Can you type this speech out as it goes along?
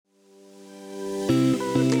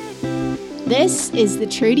This is the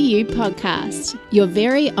True to You podcast, your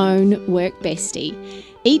very own work bestie.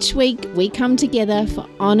 Each week, we come together for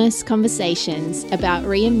honest conversations about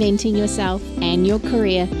reinventing yourself and your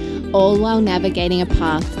career, all while navigating a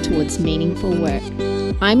path towards meaningful work.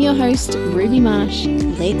 I'm your host, Ruby Marsh.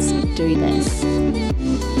 Let's do this.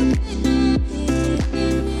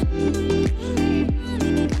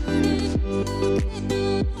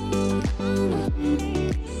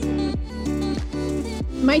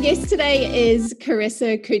 My guest today is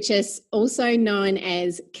Carissa Kuchis, also known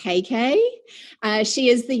as KK. She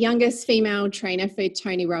is the youngest female trainer for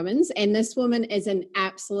Tony Robbins, and this woman is an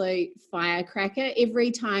absolute firecracker.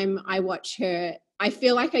 Every time I watch her, I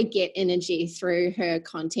feel like I get energy through her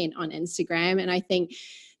content on Instagram, and I think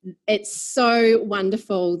it's so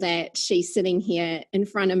wonderful that she's sitting here in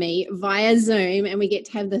front of me via Zoom and we get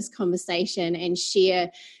to have this conversation and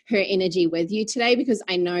share her energy with you today, because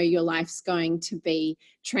I know your life's going to be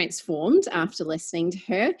transformed after listening to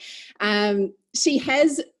her. She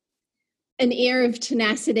has an air of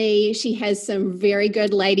tenacity. She has some very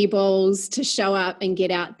good lady balls to show up and get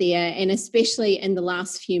out there. And especially in the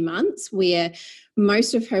last few months where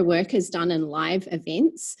most of her work is done in live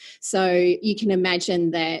events. So you can imagine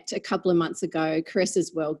that a couple of months ago,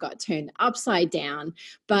 Carissa's world got turned upside down,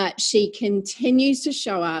 but she continues to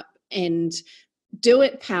show up and do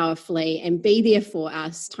it powerfully and be there for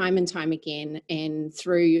us time and time again, and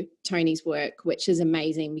through Tony's work, which is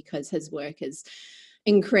amazing because his work is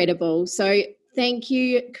incredible. So thank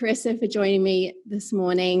you, Carissa, for joining me this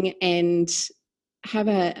morning, and have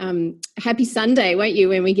a happy Sunday, won't you,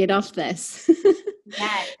 when we get off this?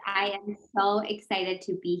 Yes, I am so excited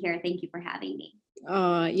to be here. Thank you for having me.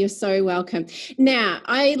 Oh, you're so welcome. Now,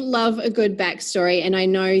 I love a good backstory, and I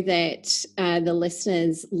know that the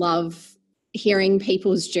listeners love hearing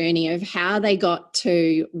people's journey of how they got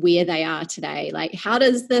to where they are today. Like, how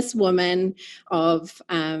does this woman of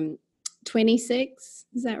 26,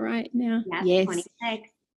 is that right now? Yes. 26.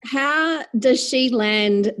 How does she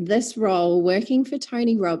land this role working for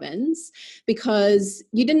Tony Robbins? Because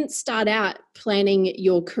you didn't start out planning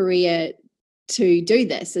your career to do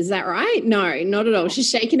this. Is that right? No, not at all. She's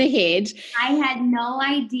shaking her head. I had no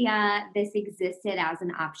idea this existed as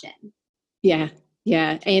an option. Yeah.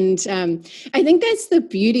 And I think that's the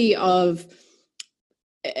beauty of,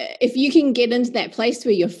 if you can get into that place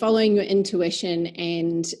where you're following your intuition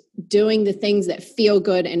and doing the things that feel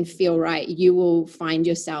good and feel right, you will find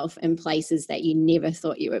yourself in places that you never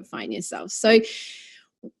thought you would find yourself. So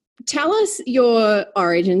tell us your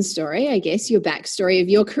origin story, I guess, your backstory of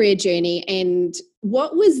your career journey, and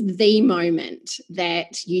what was the moment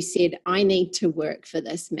that you said, I need to work for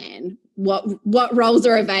this man? What roles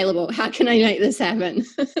are available? How can I make this happen?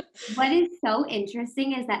 What is so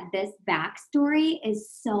interesting is that this backstory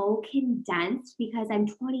is so condensed because I'm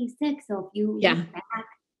 26. So if you look back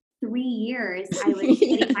 3 years, I was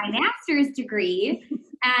getting my master's degree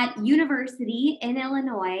at university in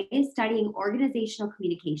Illinois, studying organizational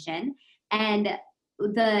communication. And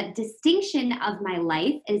the distinction of my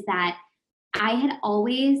life is that I had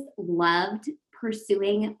always loved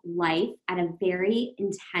pursuing life at a very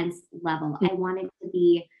intense level. I wanted to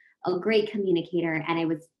be a great communicator, and I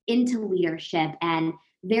was into leadership and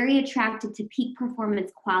very attracted to peak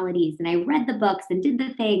performance qualities. And I read the books and did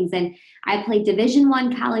the things, and I played Division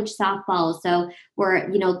I college softball. So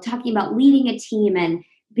we're, talking about leading a team and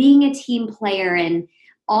being a team player and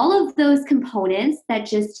all of those components that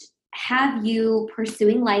just have you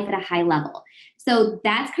pursuing life at a high level. So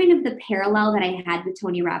that's kind of the parallel that I had with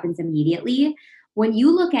Tony Robbins immediately. When you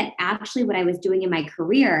look at actually what I was doing in my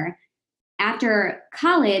career, after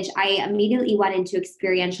college, I immediately went into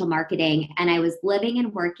experiential marketing, and I was living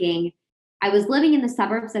and working. I was living in the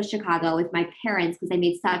suburbs of Chicago with my parents because I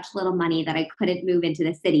made such little money that I couldn't move into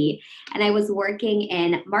the city. And I was working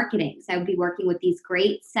in marketing. So I would be working with these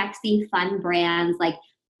great, sexy, fun brands like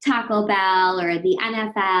Taco Bell or the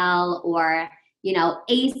NFL or,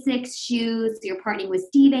 ASICS shoes. So you're partnering with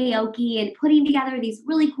Steve Aoki and putting together these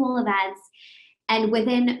really cool events. And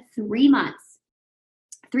within 3 months,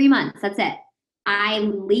 that's it.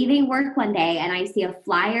 I'm leaving work one day and I see a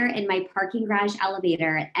flyer in my parking garage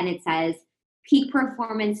elevator, and it says Peak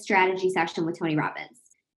Performance Strategy Session with Tony Robbins.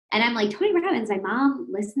 And I'm like, Tony Robbins, my mom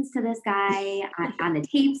listens to this guy on the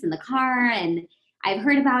tapes in the car, and I've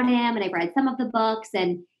heard about him and I've read some of the books,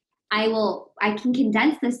 and I can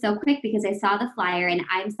condense this so quick because I saw the flyer, and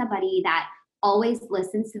I'm somebody that always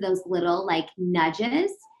listens to those little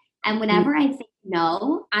nudges. And whenever I think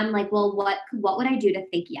no, I'm like, well, what would I do to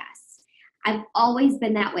think yes? I've always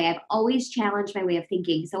been that way. I've always challenged my way of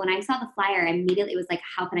thinking. So when I saw the flyer, I immediately was like,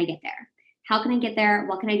 how can I get there? How can I get there?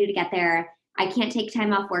 What can I do to get there? I can't take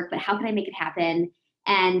time off work, but how can I make it happen?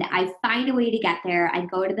 And I find a way to get there. I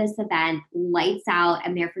go to this event, lights out.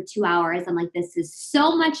 I'm there for 2 hours. I'm like, this is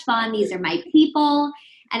so much fun. These are my people.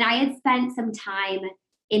 And I had spent some time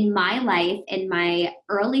in my life in my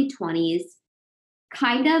early 20s,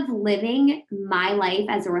 kind of living my life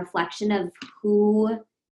as a reflection of who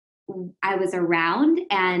I was around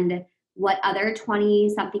and what other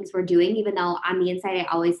 20 somethings were doing, even though on the inside, I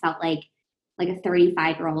always felt like a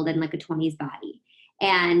 35-year-old in like a 20s body.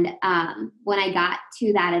 And when I got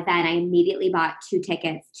to that event, I immediately bought 2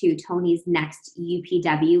 tickets to Tony's next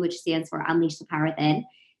UPW, which stands for Unleash the Power Within.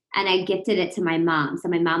 And I gifted it to my mom. So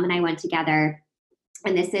my mom and I went together.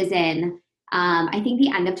 And this is in, I think,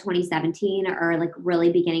 the end of 2017 or like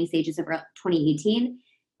really beginning stages of 2018.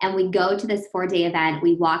 And we go to this 4-day event.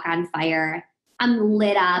 We walk on fire. I'm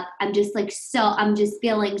lit up. I'm just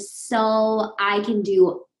feeling so I can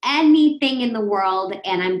do anything in the world.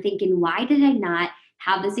 And I'm thinking, why did I not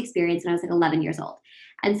have this experience when I was like 11 years old?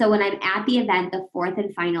 And so when I'm at the event, the 4th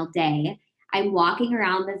and final day, I'm walking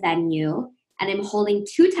around the venue and I'm holding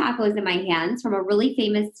 2 tacos in my hands from a really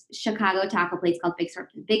famous Chicago taco place called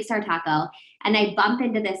Big Star Taco. And I bump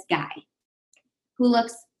into this guy who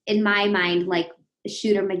looks, in my mind, like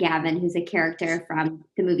Shooter McGavin, who's a character from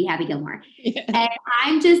the movie Happy Gilmore. Yeah. And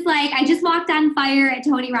I'm just like, I just walked on fire at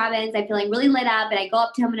Tony Robbins. I'm feeling really lit up. And I go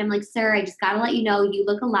up to him and I'm like, sir, I just got to let you know, you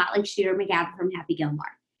look a lot like Shooter McGavin from Happy Gilmore.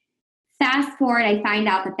 Fast forward, I find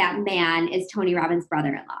out that man is Tony Robbins'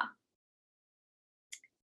 brother-in-law.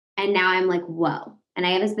 And now I'm like, whoa. And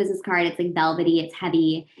I have his business card. It's like velvety. It's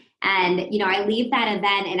heavy. And, I leave that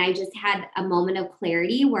event and I just had a moment of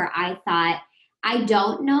clarity where I thought, I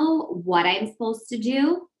don't know what I'm supposed to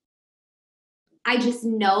do. I just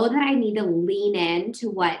know that I need to lean into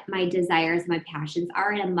what my desires, my passions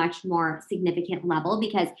are at a much more significant level,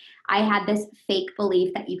 because I had this fake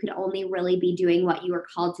belief that you could only really be doing what you were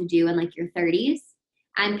called to do in like your 30s.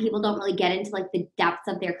 And people don't really get into like the depths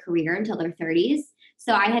of their career until their 30s.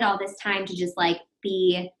 So I had all this time to just like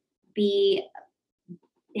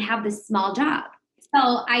have this small job.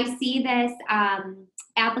 So I see this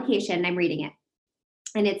application, I'm reading it.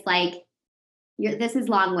 And it's like, this is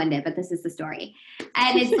long-winded, but this is the story.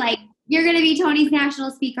 And it's like, you're going to be Tony's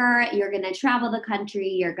national speaker. You're going to travel the country.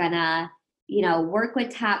 You're going to, work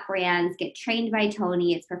with top brands, get trained by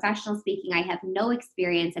Tony. It's professional speaking. I have no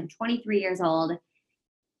experience. I'm 23 years old.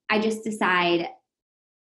 I just decide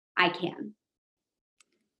I can.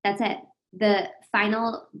 That's it. The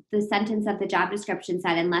sentence of the job description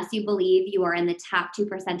said, unless you believe you are in the top 2%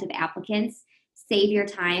 of applicants, save your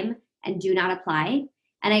time and do not apply.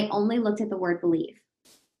 And I only looked at the word believe.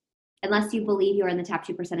 Unless you believe you're in the top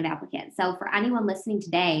 2% of applicants. So for anyone listening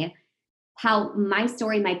today, how my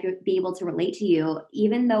story might be able to relate to you,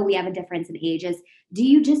 even though we have a difference in ages, do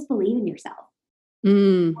you just believe in yourself?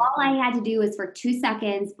 All I had to do was for 2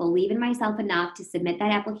 seconds, believe in myself enough to submit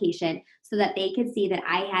that application so that they could see that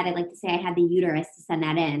I like to say I had the uterus to send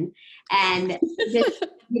that in. And just,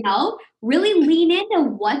 really lean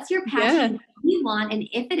into what's your passion, what you want. And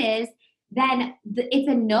if it is, then it's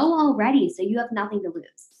a no already. So you have nothing to lose.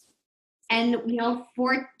 And,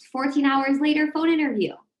 14 hours later, phone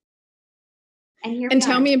interview. And here we are.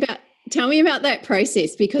 Tell me about that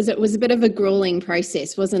process, because it was a bit of a grueling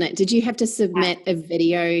process, wasn't it? Did you have to submit a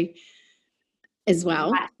video as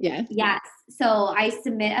well? Yes. Yes. So I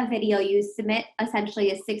submit a video. You submit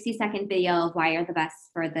essentially a 60-second video of why you're the best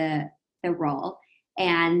for the role.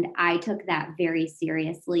 And I took that very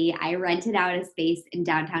seriously. I rented out a space in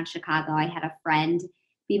downtown Chicago. I had a friend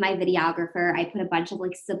be my videographer. I put a bunch of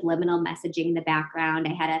like subliminal messaging in the background.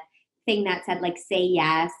 I had a thing that said like, say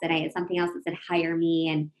yes. And I had something else that said, hire me.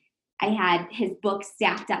 And I had his book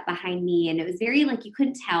stacked up behind me. And it was very like, you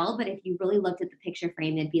couldn't tell, but if you really looked at the picture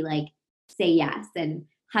frame, it'd be like, say yes and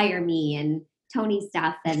hire me and Tony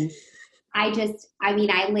stuff. And I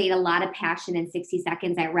laid a lot of passion in 60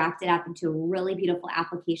 seconds. I wrapped it up into a really beautiful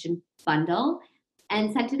application bundle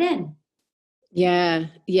and sent it in. Yeah.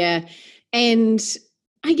 Yeah. And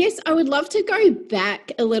I guess I would love to go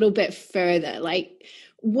back a little bit further. Like,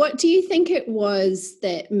 what do you think it was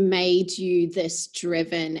that made you this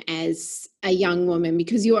driven as a young woman?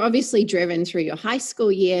 Because you were obviously driven through your high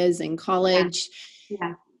school years and college.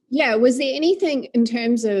 Yeah. Was there anything in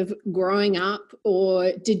terms of growing up,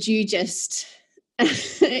 or did you just,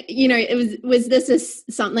 was this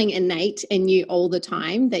something innate in you all the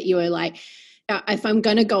time that you were like, if I'm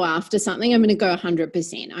going to go after something, I'm going to go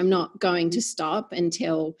 100%. I'm not going to stop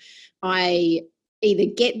until I either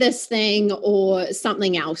get this thing or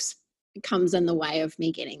something else comes in the way of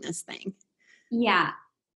me getting this thing. Yeah.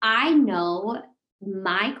 I know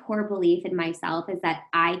my core belief in myself is that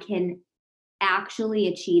I can actually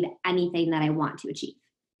achieve anything that I want to achieve.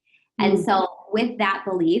 And so with that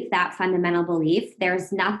belief, that fundamental belief,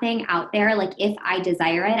 there's nothing out there. Like if I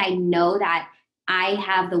desire it, I know that I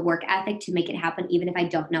have the work ethic to make it happen, even if I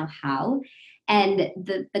don't know how. And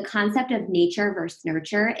the concept of nature versus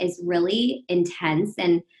nurture is really intense.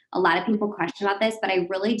 And a lot of people question about this, but I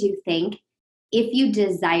really do think if you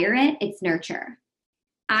desire it, it's nurture.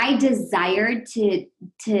 I desired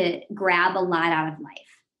to grab a lot out of life.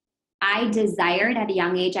 I desired at a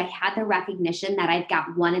young age, I had the recognition that I've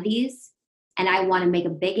got one of these and I want to make a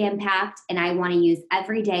big impact and I want to use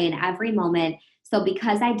every day and every moment. So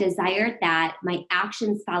because I desired that, my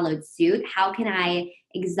actions followed suit. How can I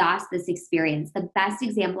exhaust this experience? The best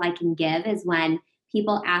example I can give is when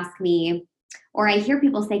people ask me, or I hear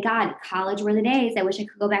people say, God, college were the days. I wish I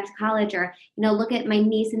could go back to college. Or, look at my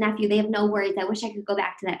niece and nephew. They have no worries. I wish I could go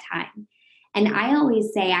back to that time. And I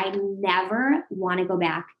always say I never want to go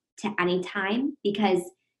back to any time because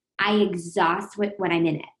I exhaust when I'm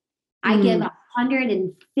in it. I give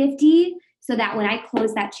 150 so that when I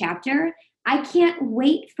close that chapter, I can't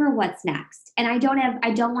wait for what's next. And I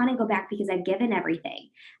don't want to go back because I've given everything.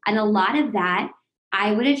 And a lot of that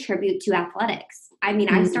I would attribute to athletics. I mean,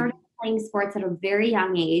 I started playing sports at a very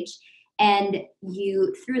young age, and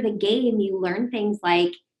through the game, you learn things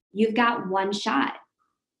like you've got one shot,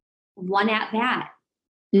 one at bat.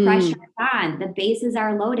 Pressure is on, the bases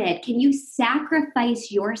are loaded. Can you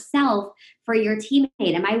sacrifice yourself for your teammate?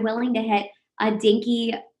 Am I willing to hit a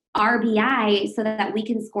dinky RBI so that we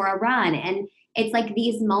can score a run? And it's like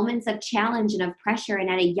these moments of challenge and of pressure, and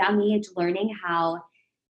at a young age, learning how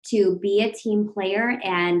to be a team player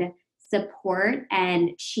and support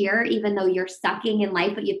and cheer, even though you're sucking in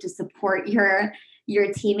life, but you have to support your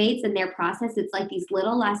teammates and their process. It's like these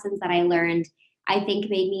little lessons that I learned, I think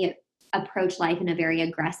made me approach life in a very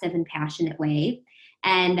aggressive and passionate way.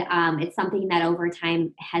 And it's something that over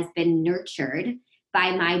time has been nurtured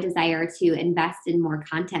by my desire to invest in more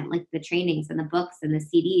content, like the trainings and the books and the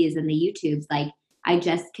CDs and the YouTubes. Like I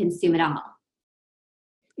just consume it all.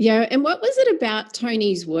 Yeah. And what was it about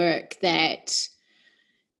Tony's work that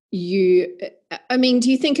do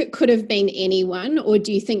you think it could have been anyone, or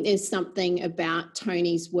do you think there's something about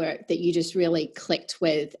Tony's work that you just really clicked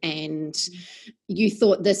with and you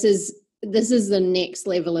thought this is the next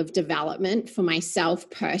level of development for myself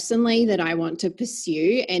personally that I want to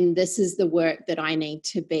pursue, and this is the work that I need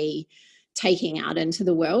to be taking out into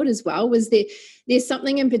the world as well? Was there's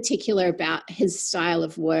something in particular about his style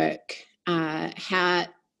of work, how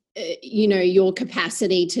your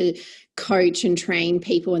capacity to coach and train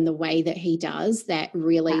people in the way that he does that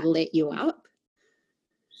really lit you up?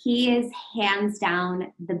 He is hands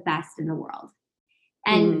down the best in the world.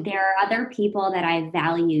 And there are other people that I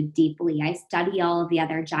value deeply. I study all of the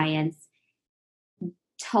other giants.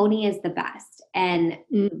 Tony is the best. And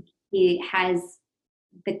he has,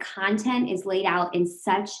 the content is laid out in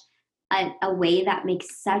such a way that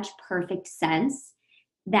makes such perfect sense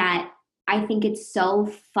that I think it's so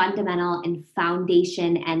fundamental and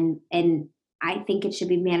foundation, and I think it should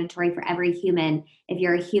be mandatory for every human. If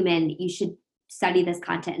you're a human, you should study this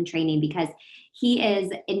content and training, because he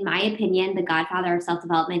is, in my opinion, the godfather of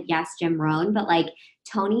self-development. Yes, Jim Rohn, but like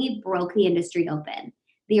Tony broke the industry open.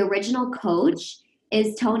 The original coach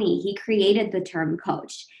is Tony. He created the term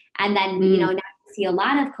coach. And then, now I see a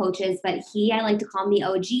lot of coaches, but I like to call him the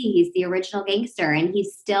OG. He's the original gangster, and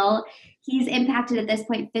he's impacted at this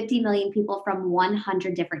point 50 million people from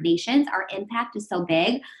 100 different nations. Our impact is so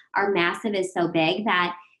big, our massive is so big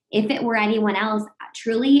that if it were anyone else,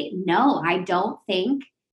 truly, no, I don't think.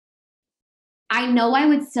 I know I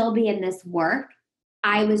would still be in this work.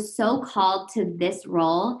 I was so called to this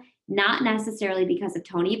role, not necessarily because of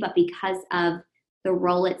Tony, but because of the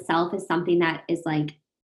role itself is something that is like,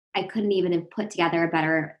 I couldn't even have put together a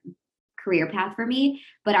better career path for me,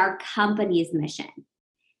 but our company's mission.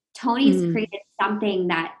 Tony's created something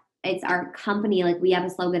that it's our company. Like we have a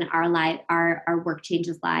slogan, our work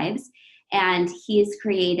changes lives. And he's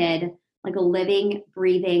created like a living,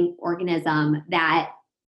 breathing organism that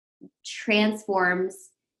transforms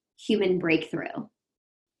human breakthrough.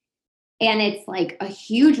 And it's like a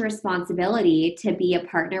huge responsibility to be a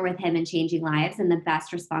partner with him in changing lives, and the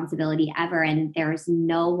best responsibility ever. And there's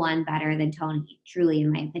no one better than Tony, truly,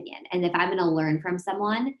 in my opinion. And if I'm going to learn from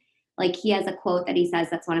someone, like he has a quote that he says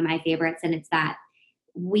that's one of my favorites, and it's that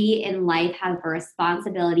we in life have a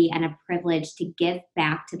responsibility and a privilege to give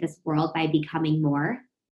back to this world by becoming more.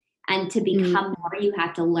 And to become more, you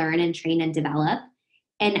have to learn and train and develop.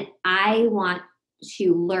 And I want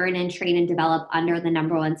to learn and train and develop under the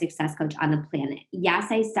number one success coach on the planet.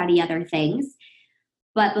 Yes, I study other things,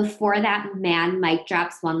 But before that man mic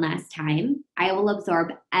drops one last time, I will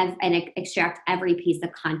absorb and extract every piece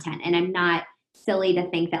of content. And I'm not silly to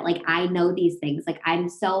think that like I know these things. Like I'm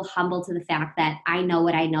so humble to the fact that I know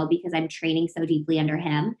what I know because I'm training so deeply under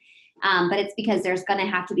him. But it's because there's going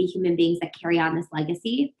to have to be human beings that carry on this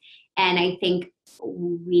legacy. And I think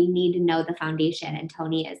we need to know the foundation. And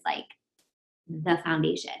Tony is like the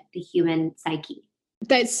foundation, the human psyche.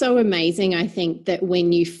 That's so amazing. I think that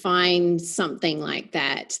when you find something like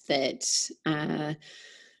that,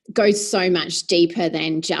 goes so much deeper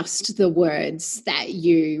than just the words that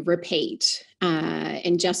you repeat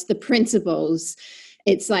and just the principles,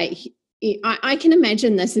 it's like, I can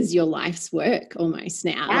imagine this is your life's work almost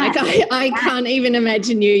now. Yes. Like I can't even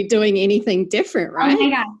imagine you doing anything different, right? Oh my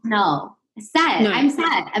gosh, no. Set. No. I'm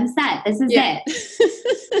set. This is it. This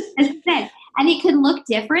is it. And it can look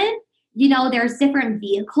different. You know, there's different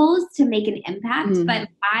vehicles to make an impact, but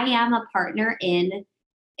I am a partner in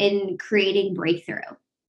creating breakthrough.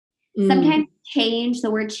 Sometimes change,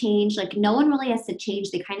 the word change, like no one really has to change.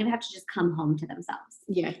 They kind of have to just come home to themselves.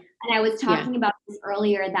 Yeah. And I was talking about this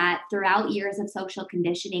earlier, that throughout years of social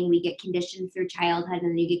conditioning, we get conditioned through childhood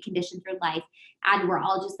and then you get conditioned through life. And we're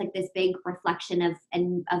all just like this big reflection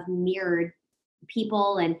of mirrored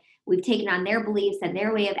people, and we've taken on their beliefs and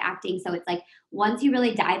their way of acting. So it's like, once you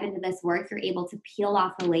really dive into this work, you're able to peel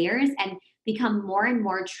off the layers and become more and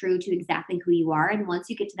more true to exactly who you are. And once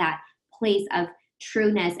you get to that place of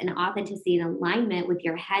trueness and authenticity and alignment with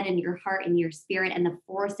your head and your heart and your spirit and the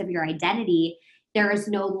force of your identity, there is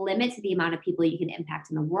no limit to the amount of people you can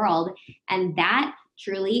impact in the world. And that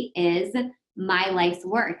truly is my life's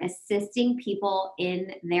work, assisting people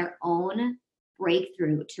in their own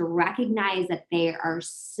breakthrough, to recognize that they are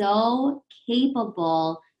so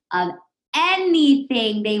capable of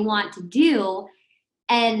anything they want to do,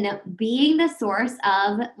 and being the source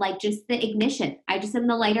of like just the ignition. I just am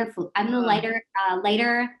the lighter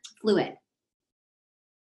fluid.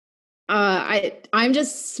 I'm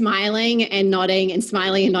just smiling and nodding and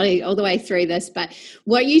smiling and nodding all the way through this. But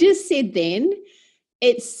what you just said then,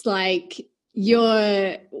 it's like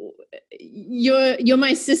you're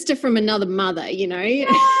my sister from another mother, you know.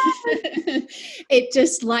 It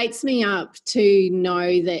just lights me up to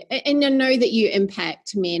know that, and I know that you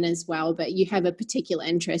impact men as well, but you have a particular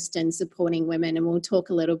interest in supporting women, and we'll talk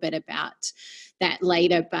a little bit about that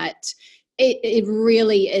later. But it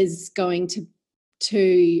really is going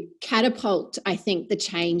to catapult, I think, the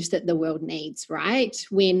change that the world needs, right?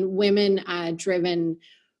 When women are driven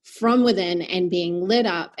from within and being lit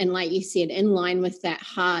up, and like you said, in line with that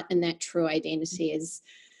heart and that true identity is,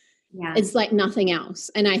 it's like nothing else.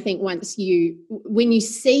 And I think when you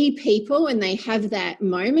see people and they have that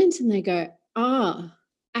moment and they go, oh,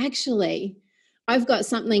 actually, I've got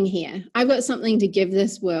something here. I've got something to give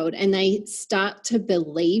this world. And they start to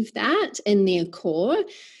believe that in their core,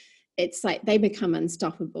 it's like they become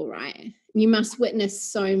unstoppable, right? You must witness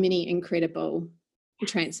so many incredible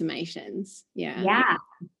transformations. Yeah,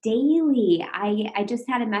 daily. I just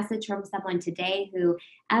had a message from someone today who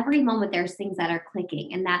every moment there's things that are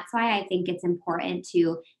clicking, and that's why I think it's important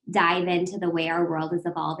to dive into the way our world is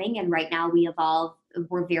evolving. And right now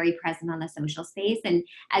we're very present on the social space, and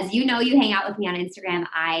as you know, you hang out with me on Instagram.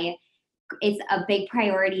 It's a big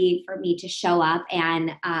priority for me to show up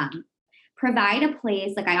and provide a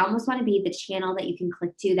place. Like I almost want to be the channel that you can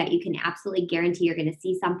click to, that you can absolutely guarantee you're going to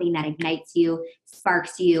see something that ignites you,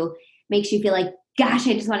 sparks you, makes you feel like, gosh,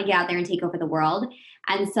 I just want to get out there and take over the world.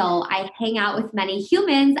 And so I hang out with many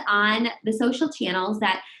humans on the social channels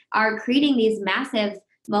that are creating these massive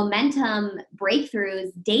momentum breakthroughs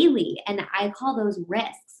daily. And I call those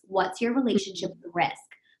risks. What's your relationship with risk?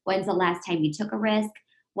 When's the last time you took a risk?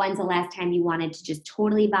 When's the last time you wanted to just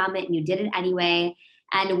totally vomit and you did it anyway?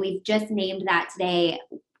 And we've just named that today.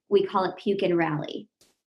 We call it Puke and Rally.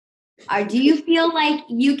 Do you feel like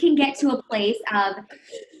you can get to a place of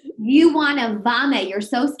you want to vomit, you're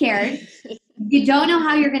so scared, you don't know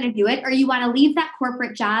how you're going to do it, or you want to leave that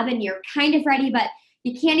corporate job and you're kind of ready, but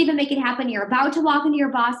you can't even make it happen. You're about to walk into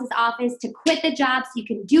your boss's office to quit the job so you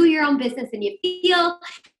can do your own business, and you feel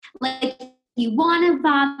like you want to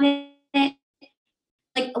vomit.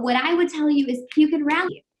 Like what I would tell you is puke and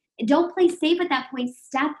rally. Don't play safe at that point.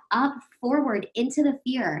 Step up forward into the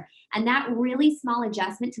fear. And that really small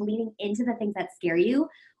adjustment to leaning into the things that scare you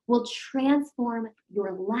will transform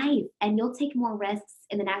your life. And you'll take more risks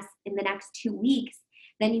in the next 2 weeks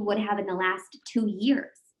than you would have in the last 2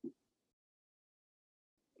 years.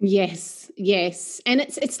 Yes. And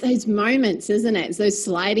it's those moments, isn't it? It's those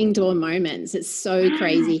sliding door moments. It's so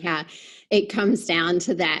crazy how it comes down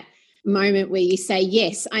to that moment where you say,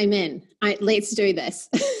 yes, I'm in. Let's do this.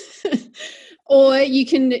 Or you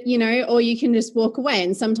can, or you can just walk away.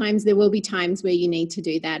 And sometimes there will be times where you need to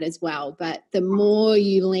do that as well. But the more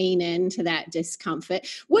you lean into that discomfort,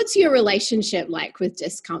 what's your relationship like with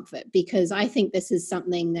discomfort? Because I think this is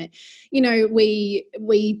something that,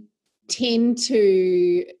 we tend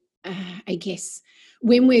to, I guess,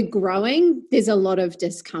 when we're growing, there's a lot of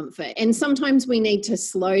discomfort. And sometimes we need to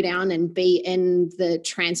slow down and be in the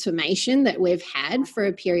transformation that we've had for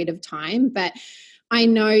a period of time. But I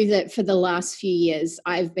know that for the last few years,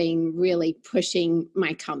 I've been really pushing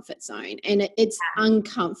my comfort zone, and it's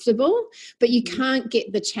uncomfortable, but you can't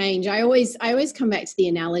get the change. I always come back to the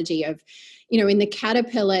analogy of, when the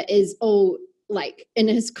caterpillar is all like in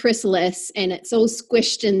his chrysalis and it's all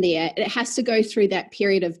squished in there, it has to go through that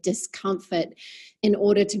period of discomfort in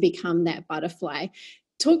order to become that butterfly.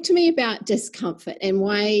 Talk to me about discomfort and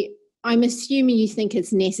why. I'm assuming you think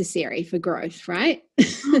it's necessary for growth, right?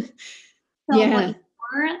 So yeah.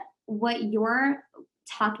 What you're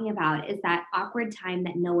talking about is that awkward time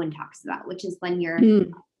that no one talks about, which is when you're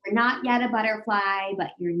not yet a butterfly,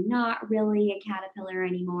 but you're not really a caterpillar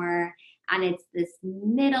anymore. And it's this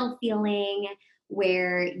middle feeling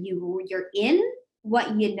where you're in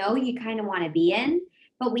what you kind of want to be in,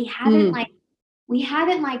 but we haven't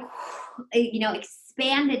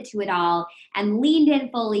expanded to it all and leaned in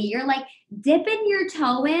fully. You're like dipping your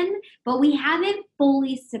toe in, but we haven't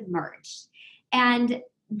fully submerged. And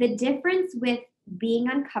the difference with being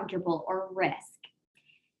uncomfortable or risk,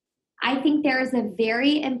 I think there is a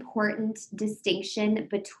very important distinction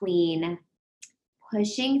between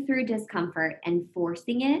pushing through discomfort and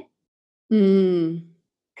forcing it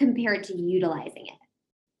compared to utilizing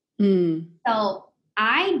it. So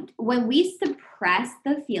when we suppress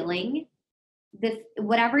the feeling,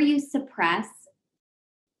 whatever you suppress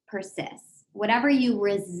persists. Whatever you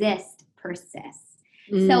resist persists.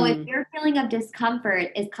 So if your feeling of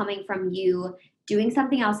discomfort is coming from you doing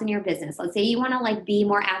something else in your business, let's say you want to be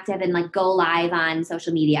more active and go live on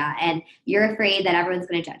social media, and you're afraid that everyone's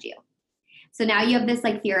going to judge you. So now you have this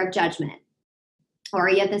fear of judgment, or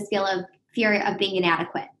you have this fear of being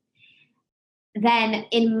inadequate. Then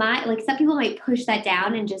some people might push that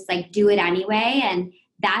down and just do it anyway. And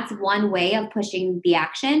that's one way of pushing the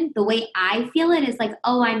action. The way I feel it is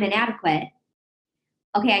oh, I'm inadequate.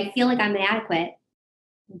 Okay, I feel like I'm inadequate.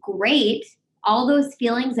 Great. All those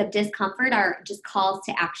feelings of discomfort are just calls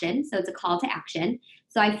to action. So it's a call to action.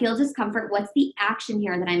 So I feel discomfort. What's the action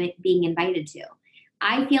here that I'm being invited to?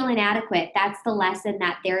 I feel inadequate. That's the lesson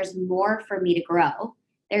that there's more for me to grow.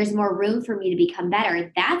 There's more room for me to become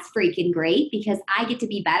better. That's freaking great because I get to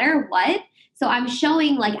be better. What? So I'm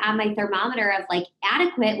showing on my thermometer of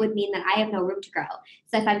adequate would mean that I have no room to grow.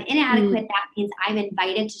 So if I'm inadequate, that means I'm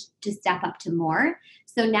invited to step up to more.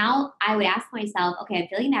 So now I would ask myself, okay, I'm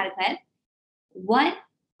feeling inadequate. What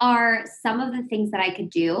are some of the things that I could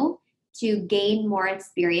do to gain more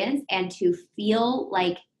experience and to feel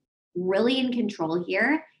really in control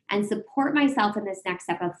here and support myself in this next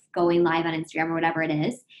step of going live on Instagram or whatever it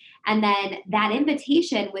is? And then that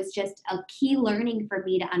invitation was just a key learning for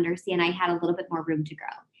me to understand I had a little bit more room to grow.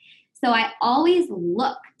 So I always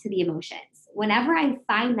look to the emotions. Whenever I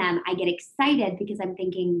find them, I get excited because I'm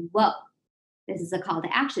thinking, whoa, this is a call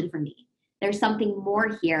to action for me. There's something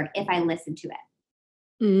more here if I listen to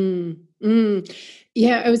it.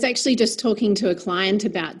 Yeah, I was actually just talking to a client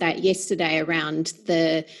about that yesterday around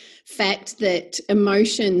the fact that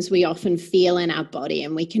emotions we often feel in our body,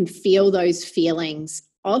 and we can feel those feelings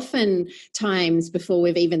oftentimes before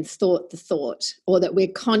we've even thought the thought, or that we're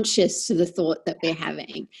conscious to the thought that we're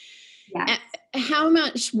having. Yes. How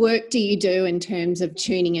much work do you do in terms of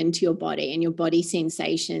tuning into your body and your body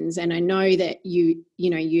sensations? And I know that you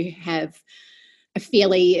have a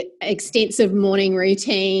fairly extensive morning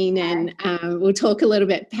routine, and we'll talk a little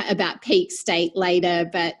bit about peak state later,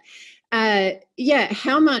 but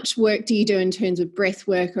how much work do you do in terms of breath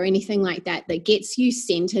work or anything like that gets you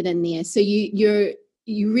centered in there, so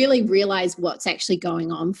you really realize what's actually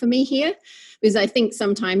going on for me here? Because I think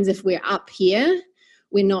sometimes if we're up here,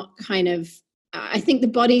 we're not I think the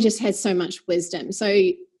body just has so much wisdom. So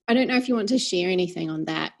I don't know if you want to share anything on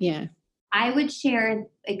that. Yeah. I would share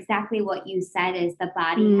exactly what you said, is the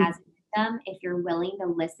body has wisdom if you're willing to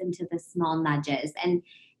listen to the small nudges. And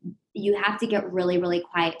you have to get really, really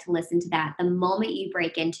quiet to listen to that. The moment you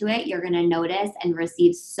break into it, you're going to notice and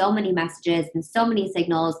receive so many messages and so many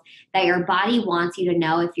signals that your body wants you to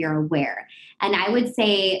know if you're aware. And I would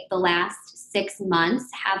say the last 6 months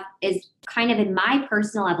is kind of in my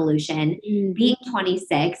personal evolution. Being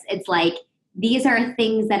 26, it's these are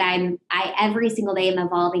things that I every single day am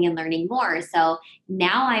evolving and learning more. So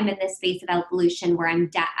now I'm in this space of evolution where I'm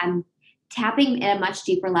tapping at a much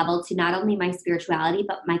deeper level to not only my spirituality,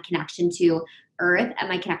 but my connection to earth and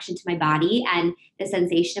my connection to my body and the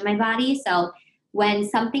sensation in my body. So when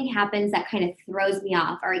something happens that kind of throws me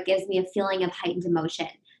off or it gives me a feeling of heightened emotion,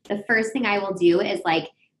 the first thing I will do is like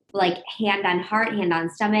hand on heart, hand on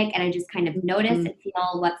stomach, and I just kind of notice and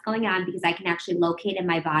feel what's going on, because I can actually locate in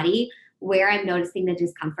my body where I'm noticing the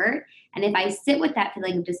discomfort. And if I sit with that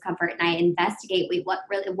feeling of discomfort and I investigate, wait,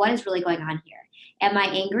 what is really going on here? Am I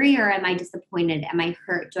angry or am I disappointed? Am I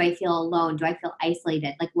hurt? Do I feel alone? Do I feel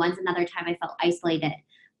isolated? Like, when's another time I felt isolated?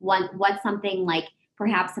 What's something like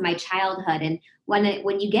perhaps in my childhood? And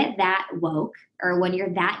when you get that woke, or when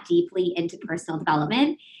you're that deeply into personal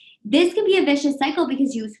development, this can be a vicious cycle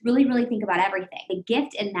because you really, really think about everything. The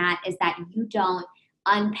gift in that is that you don't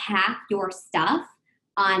unpack your stuff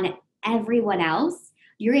on everyone else.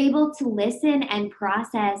 You're able to listen and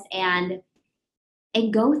process and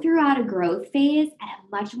go throughout a growth phase at a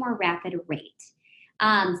much more rapid rate.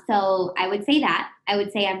 So I would say that. I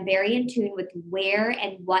would say I'm very in tune with where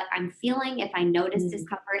and what I'm feeling. If I notice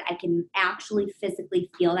discomfort, I can actually physically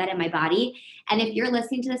feel that in my body. And if you're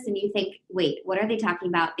listening to this and you think, wait, what are they talking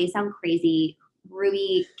about? They sound crazy.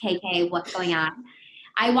 Ruby, KK, what's going on?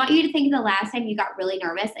 I want you to think of the last time you got really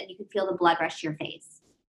nervous and you could feel the blood rush to your face,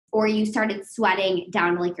 or you started sweating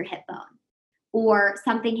down to like your hip bone, or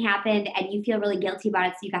something happened and you feel really guilty about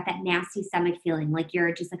it. So you got that nasty stomach feeling like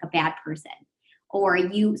you're just like a bad person. Or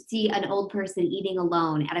you see an old person eating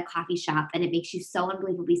alone at a coffee shop and it makes you so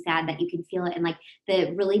unbelievably sad that you can feel it in like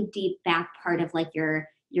the really deep back part of like your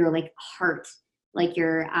like heart, like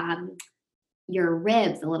your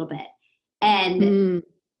ribs a little bit. And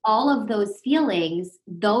all of those feelings,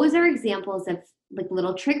 those are examples of like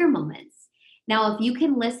little trigger moments. Now, if you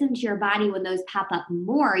can listen to your body when those pop up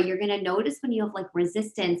more, you're going to notice when you have like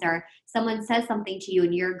resistance, or someone says something to you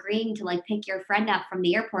and you're agreeing to like pick your friend up from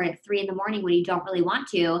the airport at 3 a.m. when you don't really want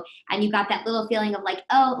to. And you got that little feeling of like,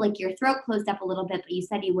 oh, like your throat closed up a little bit, but you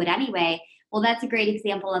said you would anyway. Well, that's a great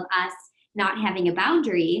example of us not having a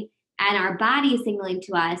boundary and our body signaling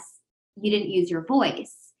to us, you didn't use your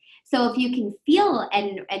voice. So if you can feel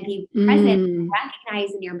and be present, and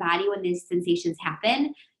recognize in your body when these sensations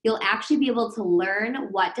happen, you'll actually be able to learn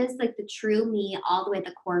what does like the true me all the way at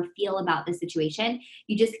the core feel about the situation.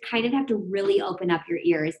 You just kind of have to really open up your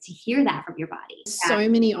ears to hear that from your body. So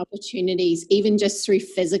many opportunities, even just through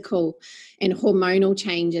physical and hormonal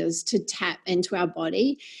changes, to tap into our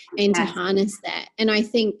body and to harness that. And I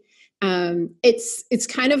think it's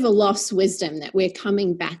kind of a lost wisdom that we're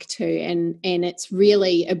coming back to, and it's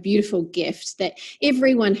really a beautiful gift that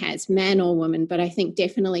everyone has, man or woman, but I think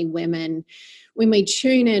definitely women. When we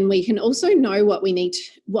tune in, we can also know what we need,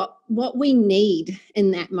 what we need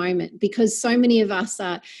in that moment, because so many of us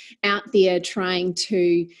are out there trying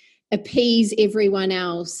to appease everyone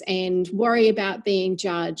else and worry about being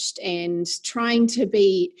judged and trying to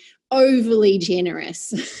be overly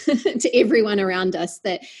generous to everyone around us,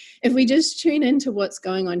 that if we just tune into what's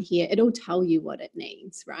going on here, it'll tell you what it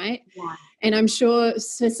needs, right? Yeah. And I'm sure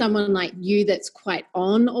for someone like you that's quite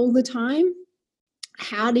on all the time,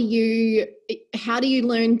 how do you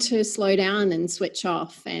learn to slow down and switch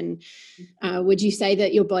off? And would you say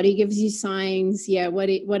that your body gives you signs? Yeah. What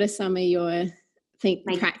are some of your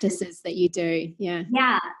practices that you do? Yeah.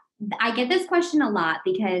 Yeah. I get this question a lot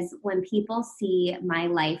because when people see my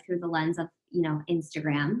life through the lens of,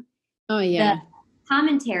 Instagram. Oh yeah. The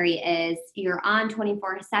commentary is you're on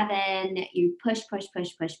 24/7, you push.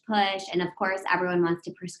 And of course, everyone wants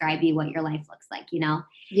to prescribe you what your life looks like,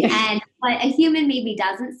 Yeah. And what a human maybe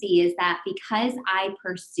doesn't see is that because I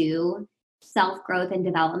pursue self-growth and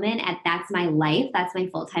development, and that's my life, that's my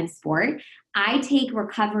full-time sport, I take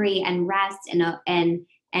recovery and rest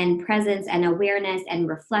and presence and awareness and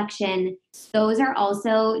reflection. Those are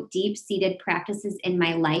also deep-seated practices in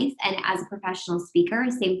my life. And as a professional speaker,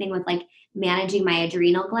 same thing with like managing my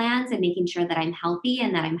adrenal glands and making sure that I'm healthy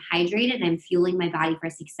and that I'm hydrated and I'm fueling my body for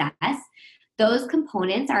success. Those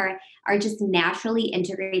components are just naturally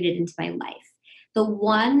integrated into my life. The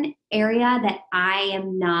one area that I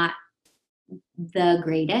am not the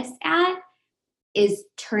greatest at is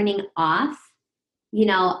turning off.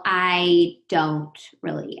 I don't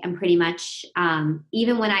really. I'm pretty much,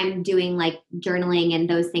 even when I'm doing like journaling and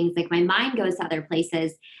those things, like my mind goes to other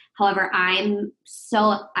places. However, I'm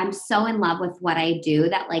so in love with what I do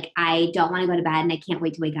that like, I don't want to go to bed and I can't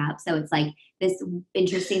wait to wake up. So it's like this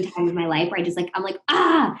interesting time of my life where I just like, I'm like,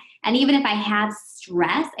 and even if I have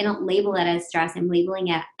stress, I don't label it as stress. I'm labeling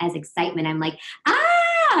it as excitement. I'm like,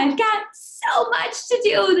 I've got so much to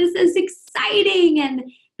do. This is exciting. And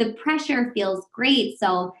the pressure feels great.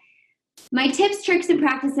 So my tips, tricks, and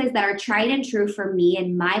practices that are tried and true for me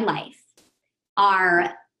in my life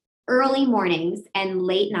our early mornings and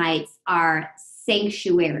late nights are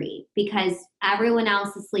sanctuary because everyone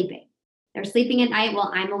else is sleeping. They're sleeping at night while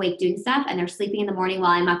I'm awake doing stuff, and they're sleeping in the morning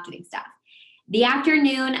while I'm up doing stuff. The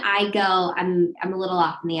afternoon, I'm a little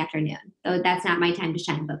off in the afternoon, so that's not my time to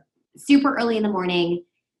shine, but super early in the morning,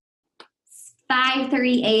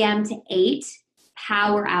 5:30 a.m. to 8,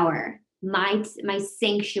 power hour, my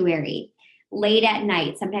sanctuary. Late at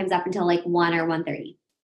night, sometimes up until like 1 or 1:30.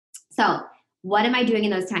 So what am I doing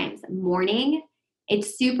in those times? Morning,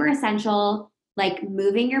 it's super essential, like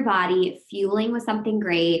moving your body, fueling with something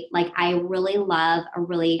great. Like I really love a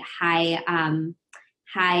really high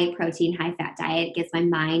protein, high fat diet. It gets my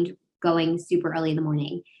mind going super early in the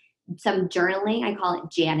morning. Some journaling, I call it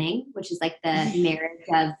janning, which is like the marriage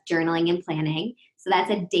of journaling and planning. So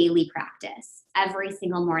that's a daily practice. Every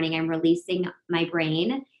single morning I'm releasing my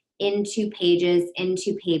brain into pages,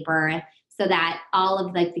 into paper, so that all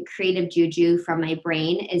of like the creative juju from my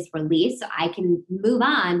brain is released so I can move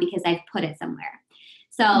on because I've put it somewhere.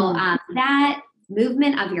 So that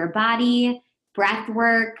movement of your body, breath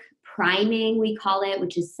work, priming, we call it,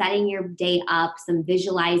 which is setting your day up, some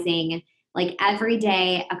visualizing. Like every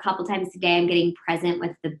day, a couple times a day, I'm getting present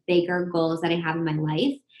with the bigger goals that I have in my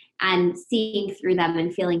life and seeing through them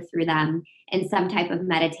and feeling through them in some type of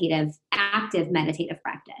active meditative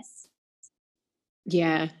practice.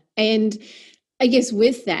 Yeah. And I guess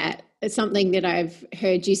with that, it's something that I've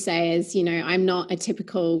heard you say is, I'm not a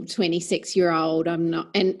typical 26-year-old. I'm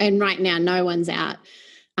not, and right now no one's out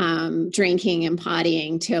drinking and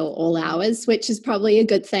partying till all hours, which is probably a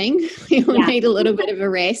good thing. We all need a little bit of a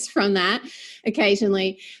rest from that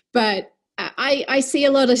occasionally. But I see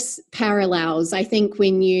a lot of parallels. I think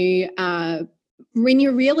when you're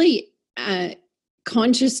really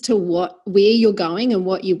conscious to where you're going and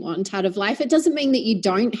what you want out of life, it doesn't mean that you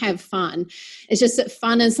don't have fun. It's just that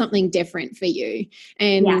fun is something different for you.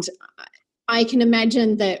 And I can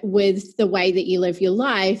imagine that with the way that you live your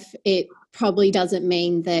life, it probably doesn't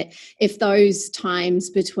mean that if those times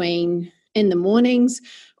between in the mornings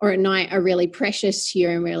or at night are really precious to you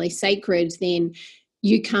and really sacred, then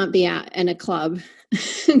you can't be out in a club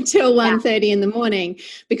until 1:30 in the morning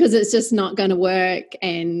because it's just not going to work.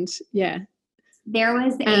 And there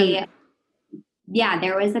was a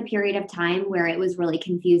period of time where it was really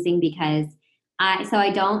confusing because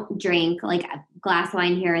I don't drink, like a glass of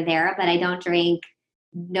wine here or there, but I don't drink,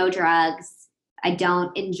 no drugs. I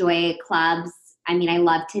don't enjoy clubs. I mean, I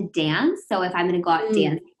love to dance. So if I'm going to go out dancing,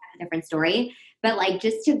 that's a different story. But like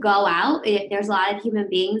just to go out, there's a lot of human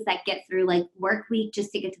beings that get through like work week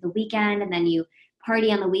just to get to the weekend, and then you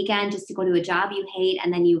party on the weekend just to go to a job you hate,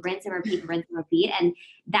 and then you rinse and repeat. And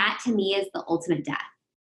that to me is the ultimate death.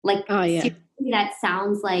 Like seriously, that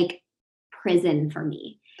sounds like prison for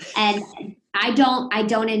me. And I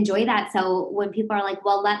don't enjoy that. So when people are like,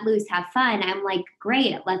 well, let loose, have fun, I'm like,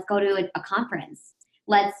 great, let's go to a conference.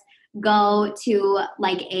 Let's go to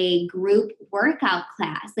like a group workout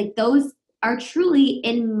class. Like those are truly,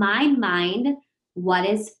 in my mind, what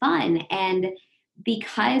is fun. And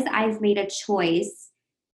because I've made a choice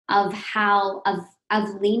of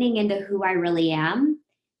leaning into who I really am,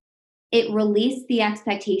 it released the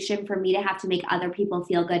expectation for me to have to make other people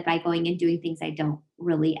feel good by going and doing things I don't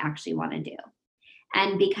really actually want to do.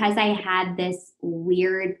 And because I had this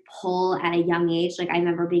weird pull at a young age, like I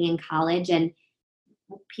remember being in college and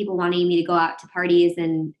people wanting me to go out to parties,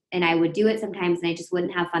 and I would do it sometimes, and I just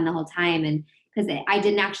wouldn't have fun the whole time. And because I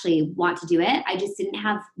didn't actually want to do it, I just didn't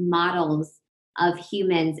have models of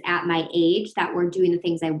humans at my age that were doing the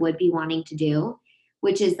things I would be wanting to do,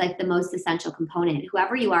 which is like the most essential component.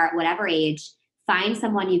 Whoever you are at whatever age, find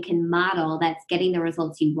someone you can model that's getting the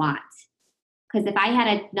results you want. Because if I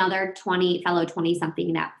had another fellow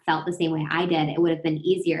 20-something that felt the same way I did, it would have been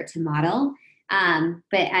easier to model. But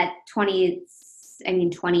at 22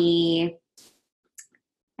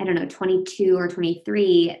 or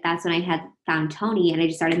 23, that's when I had found Tony, and I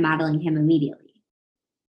just started modeling him immediately.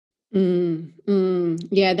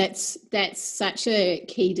 Yeah, that's such a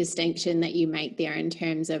key distinction that you make there in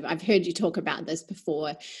terms of, I've heard you talk about this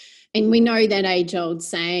before, and we know that age-old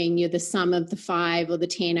saying, you're the sum of the 5 or the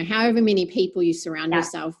 10 or however many people you surround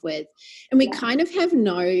yourself with. And we kind of have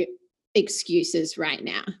no excuses right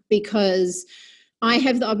now, because I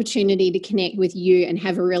have the opportunity to connect with you and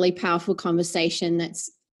have a really powerful conversation that's,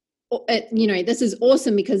 this is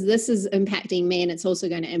awesome because this is impacting me, and it's also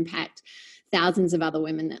going to impact thousands of other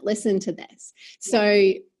women that listen to this.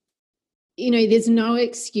 So, there's no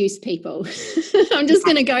excuse, people. I'm just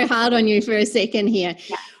going to go hard on you for a second here.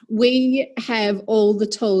 Yeah. We have all the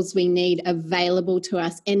tools we need available to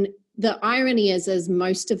us. And the irony is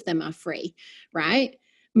most of them are free, right?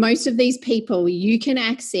 most of these people you can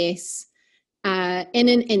access in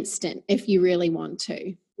an instant if you really want to.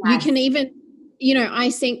 Yes. You can even, I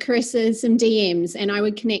sent Carissa some DMs and I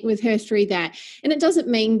would connect with her through that. And it doesn't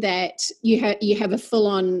mean that you have a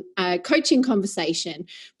full-on coaching conversation,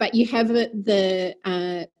 but you have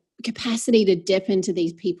the capacity to dip into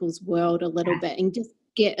these people's world a little bit and just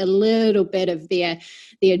get a little bit of their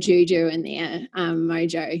juju and their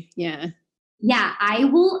mojo. Yeah. Yeah,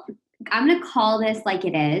 I'm going to call this like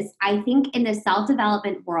it is. I think in the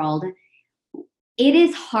self-development world, it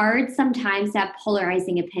is hard sometimes to have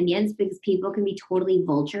polarizing opinions because people can be totally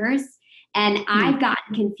vultures. And I've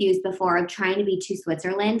gotten confused before of trying to be too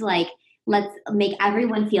Switzerland, like, let's make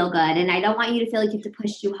everyone feel good. And I don't want you to feel like you have to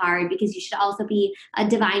push too hard because you should also be a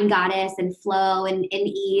divine goddess and flow and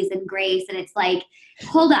ease and grace. And it's like,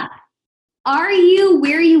 hold up. Are you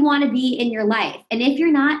where you want to be in your life? And if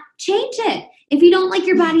you're not, change it. If you don't like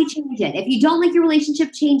your body, change it. If you don't like your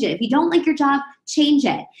relationship, change it. If you don't like your job, change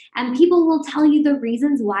it. And people will tell you the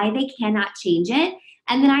reasons why they cannot change it.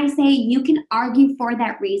 And then I say, you can argue for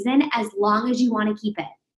that reason as long as you want to keep it.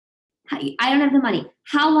 I don't have the money.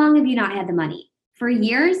 How long have you not had the money? For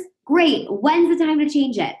years? Great. When's the time to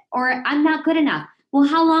change it? Or I'm not good enough. Well,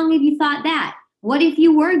 how long have you thought that? What if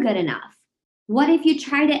you were good enough? What if you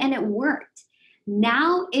tried it and it worked?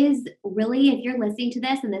 Now is really, if you're listening to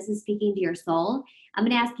this and this is speaking to your soul, I'm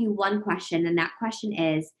going to ask you one question. And that question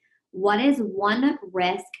is, what is one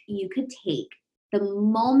risk you could take the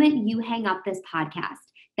moment you hang up this podcast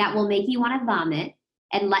that will make you want to vomit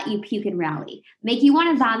and let you puke and rally? Make you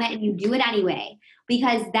want to vomit and you do it anyway.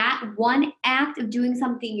 Because that one act of doing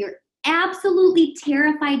something you're absolutely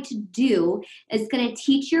terrified to do is going to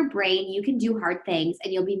teach your brain you can do hard things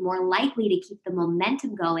and you'll be more likely to keep the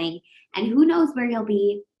momentum going. And who knows where you'll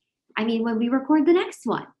be, when we record the next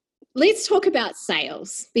one. Let's talk about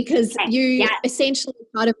sales because essentially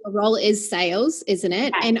part of the role is sales, isn't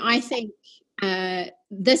it? Yes. And I think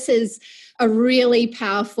this is a really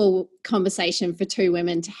powerful conversation for two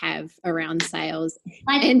women to have around sales.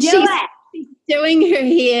 Let's do it. She's doing her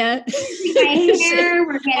hair.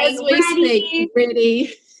 We're getting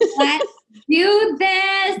ready. Let's do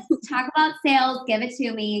this. Talk about sales. Give it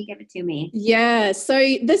to me. Yeah. So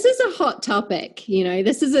this is a hot topic.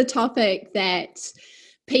 This is a topic that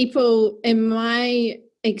people, in my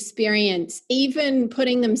experience, even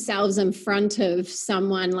putting themselves in front of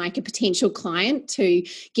someone like a potential client to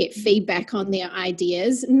get feedback on their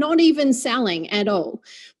ideas, not even selling at all,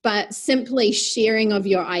 but simply sharing of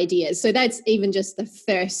your ideas. So that's even just the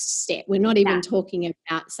first step. We're not even talking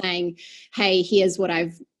about saying, hey, here's what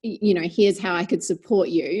here's how I could support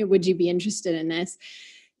you. Would you be interested in this?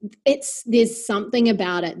 There's something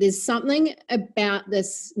about it. There's something about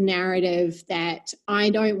this narrative that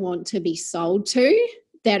I don't want to be sold to,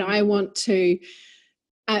 that I want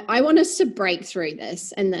us to break through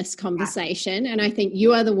this in this conversation. And I think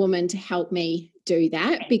you are the woman to help me do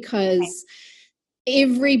that, because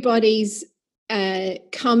everybody's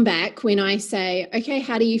comeback when I say, okay,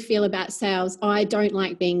 how do you feel about sales? Oh, I don't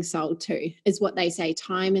like being sold to, is what they say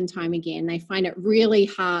time and time again. They find it really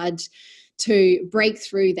hard to break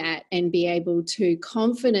through that and be able to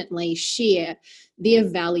confidently share their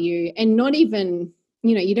value, and not even,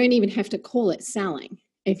 you don't even have to call it selling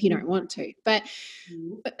if you don't want to. But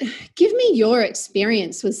give me your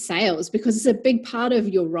experience with sales, because it's a big part of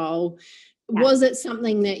your role. Yeah. Was it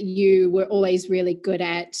something that you were always really good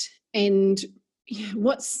at? And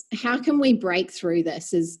how can we break through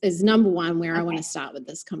this is number one where I want to start with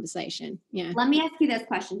this conversation. Yeah. Let me ask you this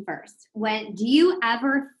question first. Do you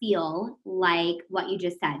ever feel like what you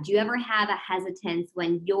just said? Do you ever have a hesitance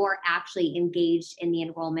when you're actually engaged in the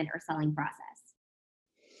enrollment or selling process?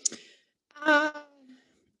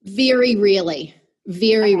 Very rarely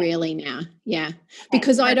now. Yeah. Okay.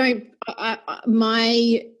 Because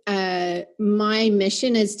my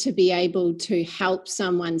mission is to be able to help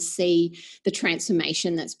someone see the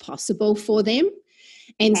transformation that's possible for them.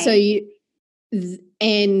 And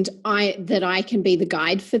I can be the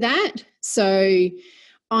guide for that. So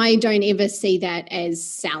I don't ever see that as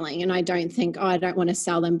selling, and I don't think, I don't want to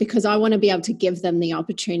sell them, because I want to be able to give them the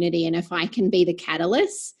opportunity. And if I can be the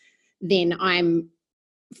catalyst, then I'm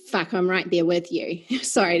right there with you.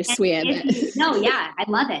 Sorry to swear. I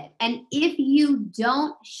love it. And if you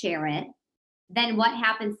don't share it, then what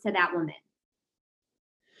happens to that woman?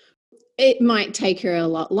 It might take her a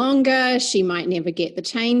lot longer. She might never get the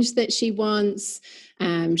change that she wants.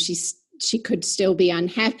 She could still be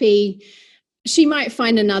unhappy. She might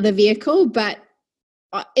find another vehicle, but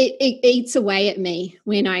it eats away at me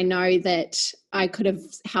when I know that I could have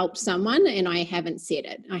helped someone and I haven't said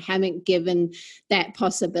it. I haven't given that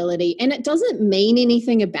possibility. And it doesn't mean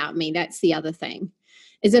anything about me. That's the other thing,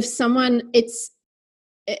 is if someone,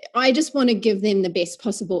 I just want to give them the best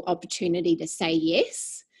possible opportunity to say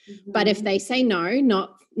yes. Mm-hmm. But if they say no,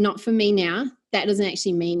 not for me now, that doesn't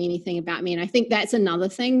actually mean anything about me. And I think that's another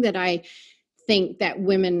thing that I think that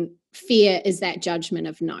women fear, is that judgment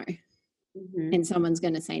of no. Mm-hmm. And someone's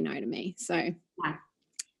going to say no to me. So, yeah.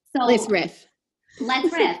 So let's riff.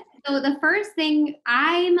 So the first thing,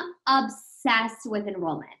 I'm obsessed with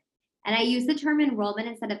enrollment. And I use the term enrollment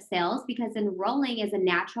instead of sales because enrolling is a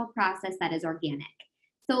natural process that is organic.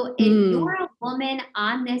 So if you're a woman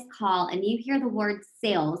on this call and you hear the word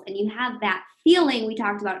sales and you have that feeling we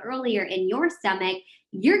talked about earlier in your stomach,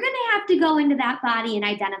 you're going to have to go into that body and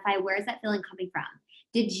identify, where is that feeling coming from?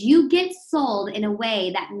 Did you get sold in a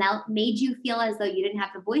way that made you feel as though you didn't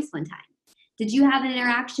have the voice one time? Did you have an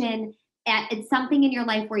interaction at something in your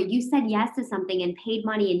life where you said yes to something and paid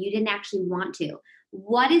money and you didn't actually want to?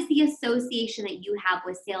 What is the association that you have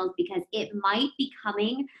with sales? Because it might be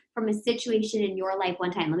coming from a situation in your life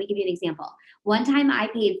one time. Let me give you an example. One time I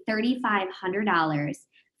paid $3,500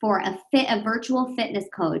 for a virtual fitness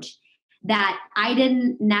coach that I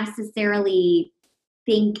didn't necessarily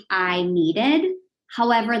think I needed.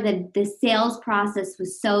 However, the sales process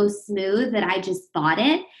was so smooth that I just bought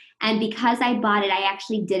it. And because I bought it, I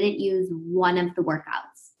actually didn't use one of the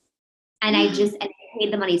workouts. And I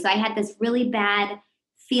paid the money. So I had this really bad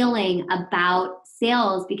feeling about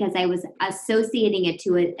sales because I was associating it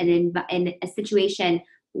to in a situation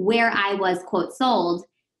where I was, quote, sold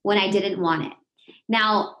when I didn't want it.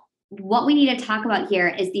 Now, what we need to talk about here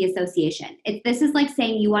is the association. This is like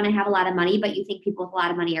saying you want to have a lot of money, but you think people with a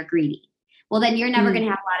lot of money are greedy. Well, then you're never going to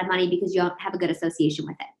have a lot of money because you don't have a good association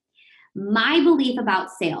with it. My belief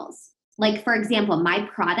about sales, like for example, my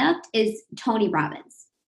product is Tony Robbins.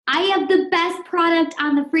 I have the best product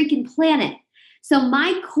on the freaking planet. So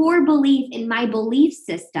my core belief in my belief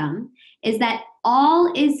system is that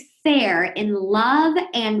all is fair in love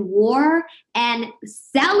and war and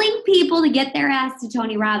selling people to get their ass to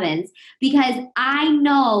Tony Robbins, because I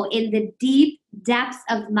know in the deep depths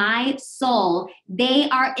of my soul, they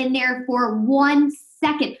are in there for 1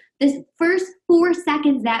 second. The first 4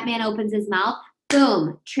 seconds that man opens his mouth,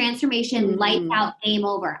 boom, transformation, lights out, game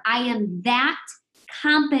over. I am that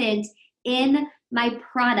confident in my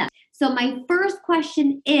product. So my first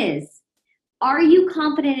question is, are you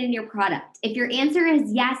confident in your product? If your answer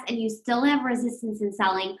is yes and you still have resistance in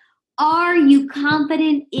selling, are you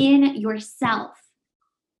confident in yourself?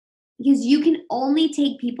 Because you can only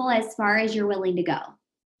take people as far as you're willing to go,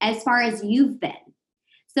 as far as you've been.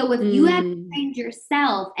 So if you have trained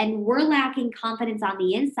yourself and we're lacking confidence on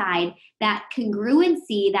the inside, that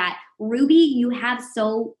congruency that Ruby, you have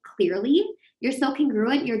so clearly, you're so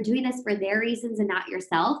congruent, you're doing this for their reasons and not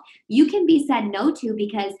yourself, you can be said no to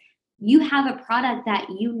because you have a product that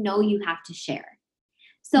you know you have to share.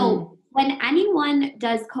 So when anyone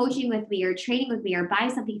does coaching with me or training with me or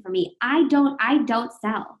buys something from me, I don't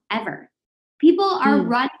sell ever. People are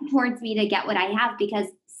running towards me to get what I have because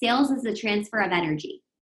sales is a transfer of energy.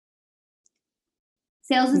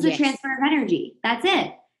 Sales is a transfer of energy. That's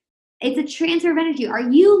it. It's a transfer of energy. Are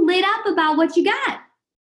you lit up about what you got?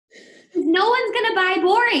 No one's going to buy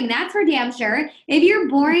boring. That's for damn sure. If you're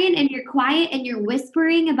boring and you're quiet and you're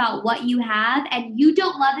whispering about what you have and you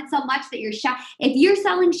don't love it so much that you're shy. If you're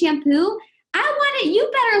selling shampoo, I want it.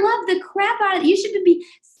 You better love the crap out of it. You should be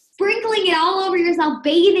sprinkling it all over yourself,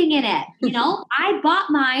 bathing in it. You know, I bought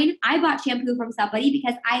mine. I bought shampoo from somebody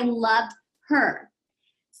because I loved her.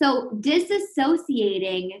 So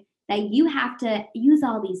disassociating that you have to use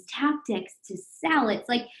all these tactics to sell. It's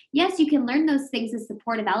like, yes, you can learn those things as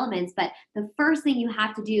supportive elements, but the first thing you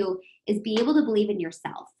have to do is be able to believe in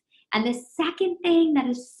yourself. And the second thing that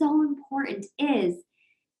is so important is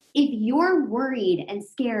if you're worried and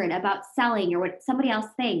scared about selling or what somebody else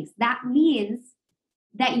thinks, that means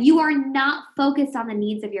that you are not focused on the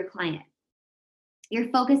needs of your client. You're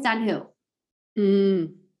focused on who?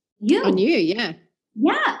 You. On you, yeah.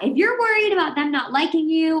 Yeah, if you're worried about them not liking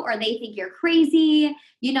you or they think you're crazy,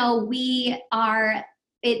 you know, it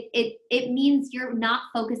means you're not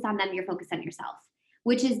focused on them, you're focused on yourself,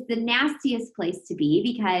 which is the nastiest place to be,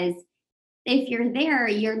 because if you're there,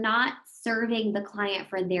 you're not serving the client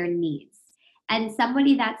for their needs. And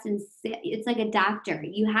somebody it's like a doctor.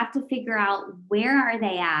 You have to figure out, where are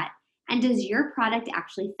they at and does your product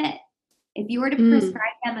actually fit? If you were to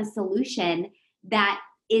prescribe them a solution that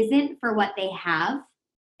isn't for what they have,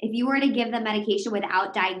 if you were to give them medication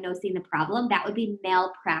without diagnosing the problem, that would be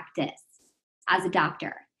malpractice. as a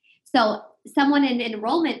doctor. So someone in an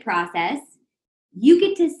enrollment process, you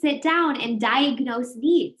get to sit down and diagnose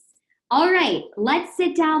needs. All right, let's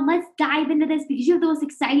sit down. Let's dive into this because you have the most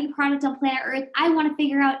exciting product on planet Earth. I want to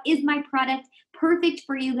figure out, is my product perfect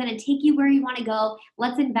for you? Going to take you where you want to go?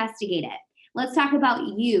 Let's investigate it. Let's talk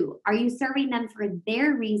about you. Are you serving them for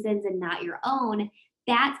their reasons and not your own?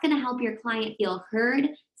 That's going to help your client feel heard,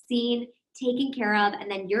 seen, taken care of,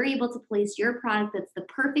 and then you're able to place your product that's the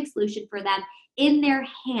perfect solution for them in their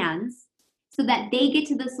hands so that they get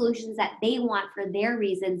to the solutions that they want for their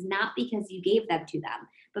reasons, not because you gave them to them,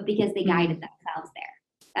 but because they guided themselves there.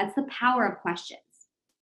 That's the power of questions.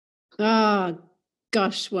 Oh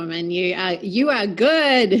gosh, woman, you are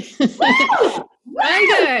good. Very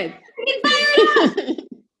good.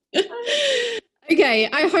 Okay,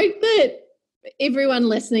 I hope that everyone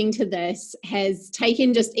listening to this has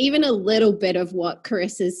taken just even a little bit of what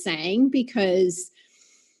Carissa's saying, because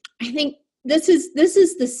I think this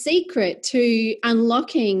is the secret to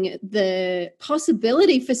unlocking the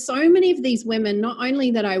possibility for so many of these women, not only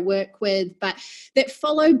that I work with, but that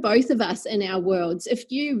follow both of us in our worlds.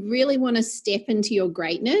 If you really want to step into your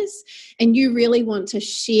greatness and you really want to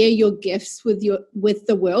share your gifts with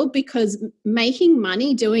the world, because making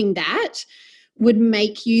money doing that would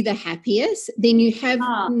make you the happiest, then you have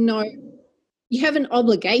you have an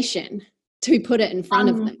obligation to put it in front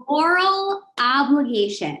of them. Moral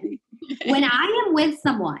obligation. When I am with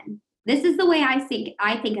someone, this is the way I think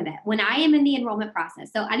of it. When I am in the enrollment process,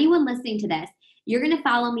 so anyone listening to this, you're going to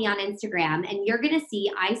follow me on Instagram and you're going to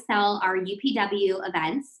see I sell our UPW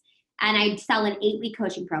events and I sell an 8-week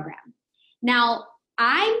coaching program. Now,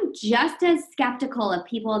 I'm just as skeptical of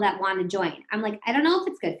people that want to join. I'm like, I don't know if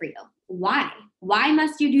it's good for you. Why? Why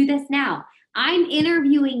must you do this now? I'm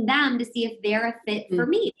interviewing them to see if they're a fit for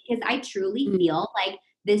me, because I truly feel like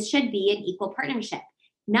this should be an equal partnership.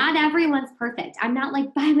 Not everyone's perfect. I'm not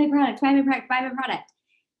like, buy my product, buy my product, buy my product.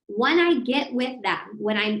 When I get with them,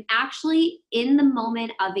 when I'm actually in the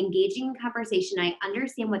moment of engaging in conversation, I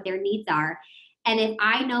understand what their needs are. And if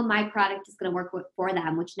I know my product is going to work for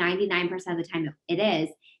them, which 99% of the time it is,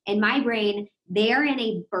 in my brain, they're in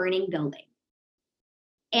a burning building.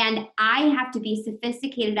 And I have to be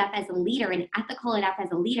sophisticated enough as a leader and ethical enough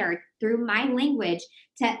as a leader through my language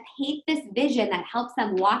to paint this vision that helps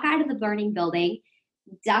them walk out of the burning building,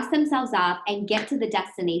 dust themselves off, and get to the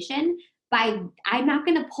destination. I'm not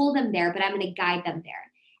going to pull them there, but I'm going to guide them there.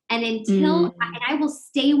 And and I will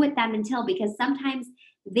stay with them until, because sometimes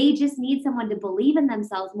they just need someone to believe in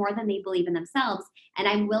themselves more than they believe in themselves. And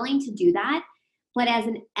I'm willing to do that. But as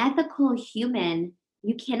an ethical human,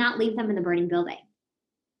 you cannot leave them in the burning building.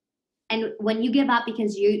 And when you give up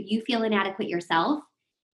because you feel inadequate yourself,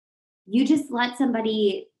 you just let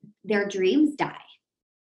their dreams die.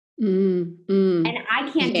 And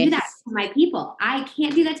I can't do that to my people. I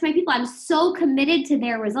can't do that to my people. I'm so committed to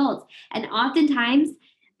their results. And oftentimes,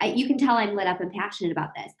 you can tell I'm lit up and passionate about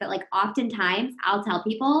this, but like oftentimes I'll tell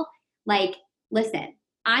people, like, listen,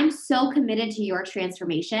 I'm so committed to your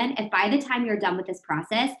transformation. If by the time you're done with this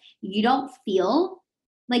process, you don't feel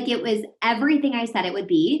like it was everything I said it would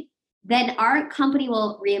be, then our company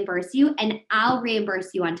will reimburse you and I'll reimburse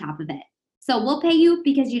you on top of it. So we'll pay you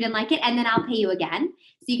because you didn't like it, and then I'll pay you again.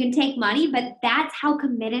 So you can take money, but that's how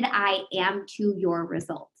committed I am to your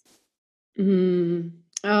results.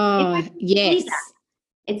 Oh, yes.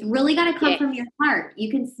 It's really got to come from your heart. You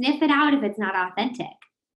can sniff it out if it's not authentic.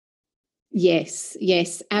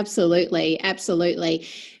 Yes, absolutely, absolutely.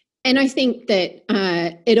 And I think that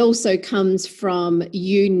it also comes from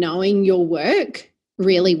you knowing your work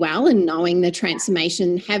really well and knowing the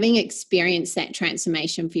transformation, having experienced that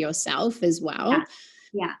transformation for yourself as well.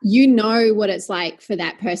 Yeah. You know what it's like for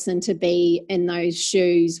that person to be in those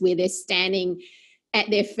shoes where they're standing at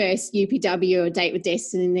their first UPW or Date with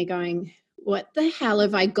Destiny and they're going, what the hell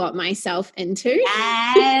have I got myself into?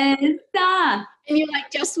 Yes. And you're like,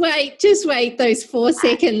 just wait those 4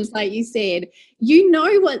 seconds, like you said. You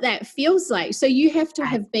know what that feels like. So you have to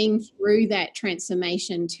have been through that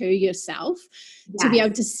transformation to yourself to be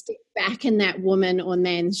able to step back in that woman or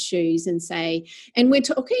man's shoes and say, and we're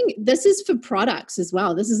talking, this is for products as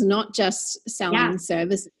well. This is not just selling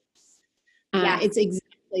services. It's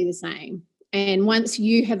exactly the same. And once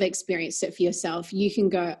you have experienced it for yourself, you can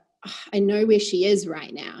go, oh, I know where she is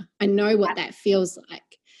right now. I know what that feels like.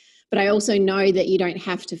 But I also know that you don't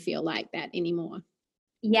have to feel like that anymore.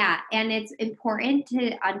 Yeah. And it's important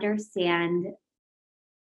to understand,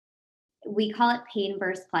 we call it pain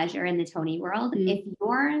versus pleasure in the Tony world. If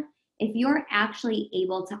you're actually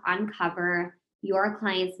able to uncover your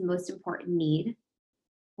client's most important need,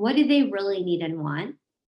 what do they really need and want?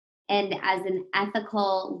 And as an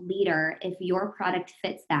ethical leader, if your product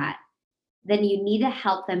fits that, then you need to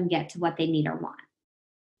help them get to what they need or want.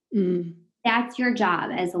 Mm. That's your job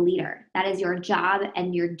as a leader. That is your job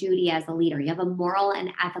and your duty as a leader. You have a moral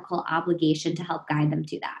and ethical obligation to help guide them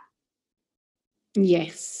to that.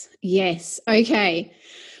 Yes. Yes. Okay.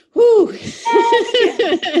 Whew.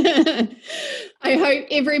 I hope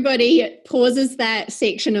everybody pauses that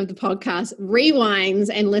section of the podcast, rewinds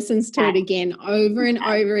and listens to it again over and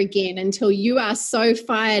over again until you are so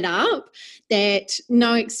fired up that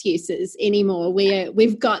no excuses anymore.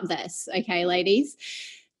 We've got this. Okay, ladies.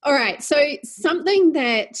 All right. So something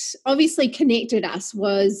that obviously connected us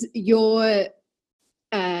was your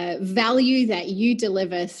value that you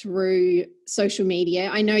deliver through social media.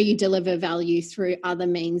 I know you deliver value through other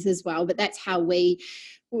means as well, but that's how we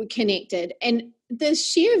were connected. And the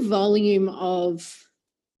sheer volume of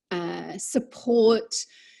support,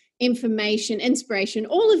 information, inspiration,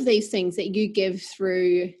 all of these things that you give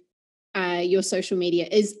through your social media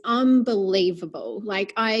is unbelievable.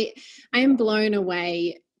 Like I am blown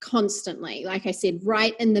away constantly. Like I said,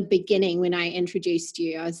 right in the beginning when I introduced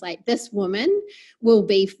you, I was like, this woman will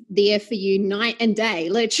be there for you night and day,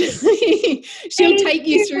 literally. She'll take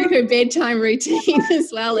you through her bedtime routine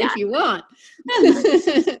as well if you want.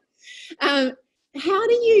 How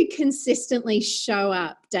do you consistently show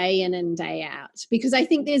up day in and day out? Because I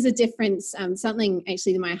think there's a difference. Something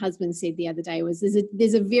actually that my husband said the other day was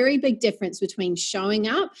there's a very big difference between showing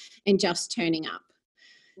up and just turning up.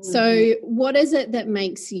 So what is it that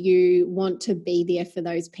makes you want to be there for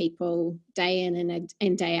those people day in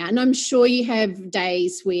and day out? And I'm sure you have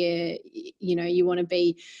days where, you know, you want to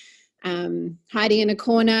be hiding in a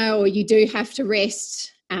corner or you do have to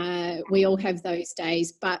rest. We all have those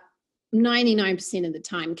days, but 99% of the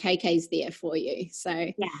time, KK's there for you. So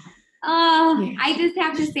yeah. I just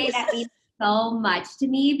have to say that means so much to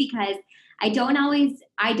me because I don't always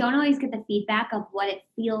get the feedback of what it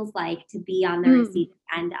feels like to be on the receiving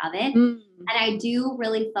end of it. And I do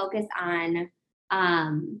really focus on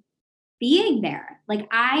being there. Like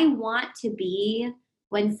I want to be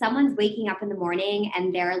when someone's waking up in the morning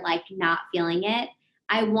and they're like not feeling it.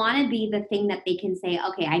 I want to be the thing that they can say,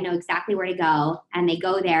 okay, I know exactly where to go. And they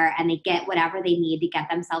go there and they get whatever they need to get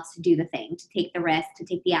themselves to do the thing, to take the risk, to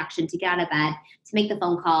take the action, to get out of bed, to make the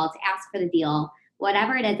phone call, to ask for the deal.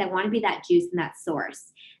 Whatever it is, I want to be that juice and that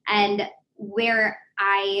source. And where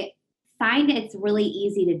I find it's really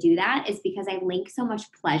easy to do that is because I link so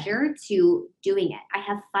much pleasure to doing it. I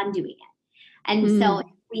have fun doing it. And so if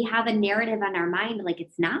we have a narrative on our mind like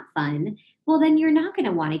it's not fun, well, then you're not going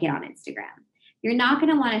to want to get on Instagram. You're not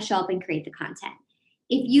going to want to show up and create the content.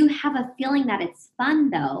 If you have a feeling that it's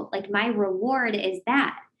fun though, like my reward is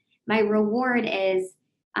that. My reward is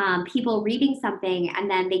people reading something and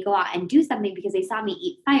then they go out and do something because they saw me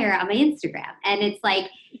eat fire on my Instagram. And it's like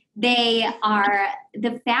they are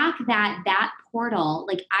the fact that that portal,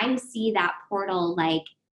 like I see that portal like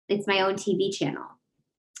it's my own TV channel.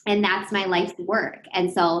 And that's my life's work.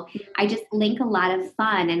 And so I just link a lot of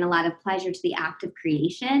fun and a lot of pleasure to the act of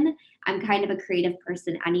creation. I'm kind of a creative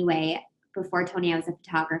person anyway. Before Tony, I was a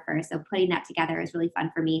photographer. So putting that together is really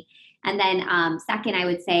fun for me. And then second, I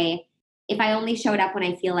would say, if I only showed up when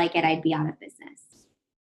I feel like it, I'd be out of business.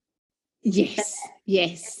 Yes.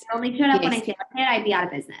 Yes. If I only showed up when I feel like it, I'd be out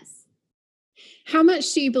of business. How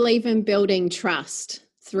much do you believe in building trust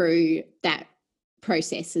through that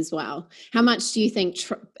process as well? How much do you think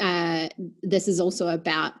this is also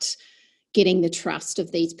about getting the trust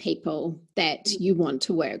of these people that you want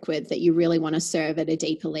to work with, that you really want to serve at a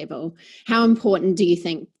deeper level? How important do you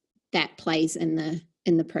think that plays in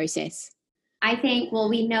the process? I think, well,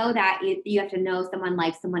 we know that you have to know someone,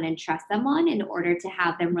 like someone, and trust someone in order to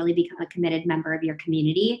have them really become a committed member of your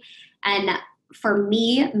community. And for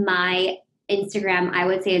me, my Instagram, I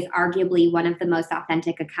would say, is arguably one of the most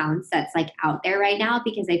authentic accounts that's like out there right now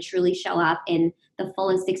because I truly show up in the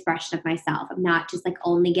fullest expression of myself. I'm not just like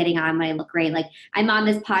only getting on when I look great. Like I'm on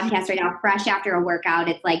this podcast right now, fresh after a workout.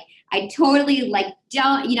 It's like, I totally like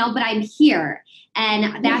don't, but I'm here.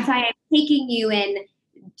 And that's why I'm taking you in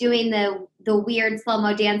doing the weird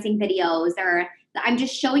slow-mo dancing videos, or I'm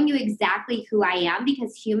just showing you exactly who I am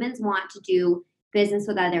because humans want to do business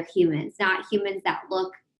with other humans, not humans that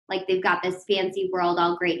look like they've got this fancy world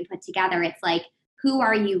all great and put together. It's like, who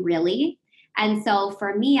are you really? And so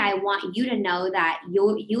for me, I want you to know that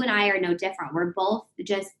you and I are no different. We're both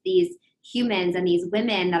just these humans and these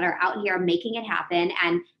women that are out here making it happen.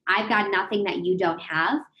 And I've got nothing that you don't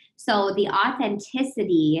have. So the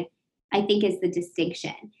authenticity, I think, is the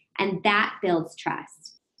distinction. And that builds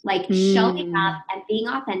trust. Like showing up and being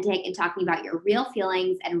authentic and talking about your real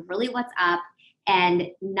feelings and really what's up and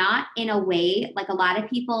not in a way, like a lot of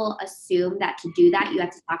people assume that to do that, you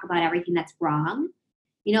have to talk about everything that's wrong.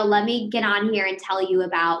 You know, let me get on here and tell you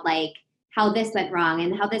about like how this went wrong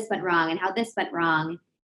and how this went wrong and how this went wrong.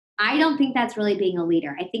 I don't think that's really being a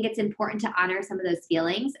leader. I think it's important to honor some of those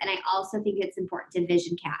feelings. And I also think it's important to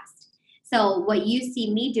vision cast. So what you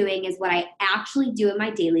see me doing is what I actually do in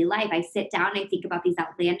my daily life. I sit down and I think about these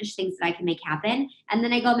outlandish things that I can make happen, and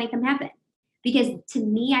then I go make them happen. Because to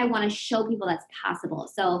me, I want to show people that's possible.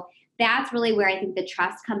 So that's really where I think the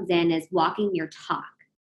trust comes in, is walking your talk.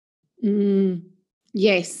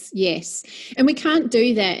 Yes, yes. And we can't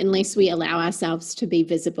do that unless we allow ourselves to be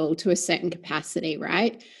visible to a certain capacity,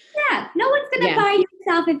 right? Yeah. No one's going to buy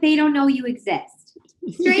yourself if they don't know you exist.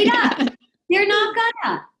 Straight up. They're not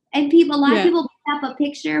gonna. And a lot of people put up a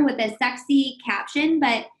picture with a sexy caption,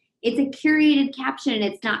 but it's a curated caption and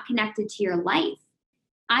it's not connected to your life.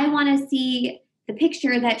 I want to see the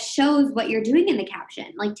picture that shows what you're doing in the caption.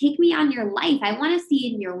 Like, take me on your life. I want to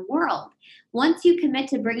see in your world. Once you commit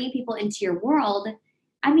to bringing people into your world,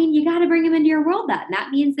 I mean, you got to bring them into your world then.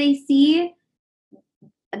 That means they see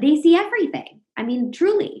everything. I mean,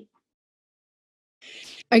 truly.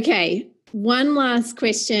 Okay. One last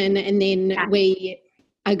question, and then we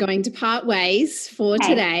are going to part ways for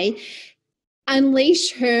today.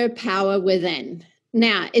 Unleash her power within.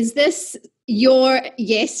 Now, is this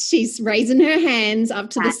yes, she's raising her hands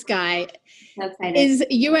up to the sky. So excited. Is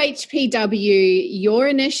UHPW your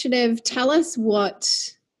initiative? Tell us what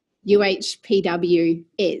UHPW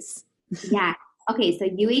is. Yeah. Okay. So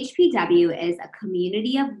UHPW is a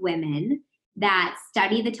community of women that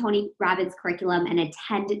study the Tony Robbins curriculum and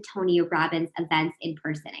attend Tony Robbins events in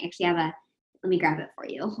person. I actually have let me grab it for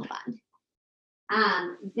you. Hold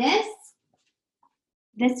on. This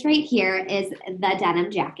right here is the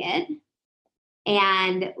denim jacket.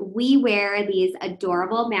 And we wear these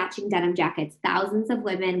adorable matching denim jackets. Thousands of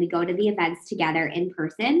women, we go to the events together in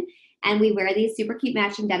person, and we wear these super cute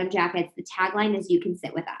matching denim jackets. The tagline is, "You can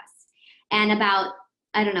sit with us." And about,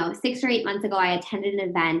 6 or 8 months ago, I attended an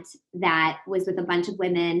event that was with a bunch of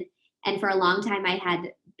women. And for a long time, I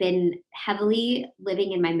had been heavily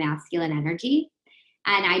living in my masculine energy.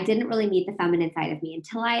 And I didn't really meet the feminine side of me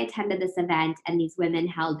until I attended this event, and these women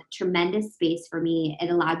held tremendous space for me. It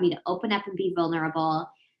allowed me to open up and be vulnerable.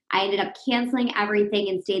 I ended up canceling everything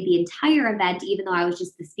and stayed the entire event, even though I was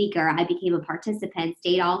just the speaker. I became a participant,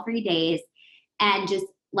 stayed all 3 days, and just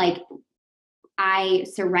I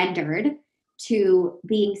surrendered to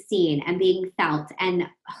being seen and being felt and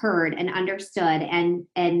heard and understood and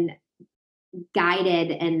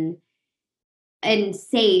guided and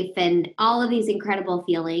safe and all of these incredible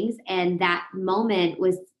feelings. And that moment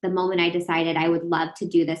was the moment I decided I would love to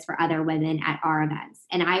do this for other women at our events.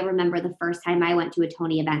 And I remember the first time I went to a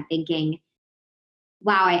Tony event thinking,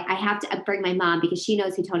 wow, I have to bring my mom because she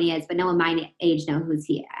knows who Tony is, but no one my age knows who's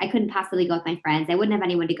he. I couldn't possibly go with my friends. I wouldn't have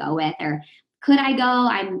anyone to go with. Or could I go?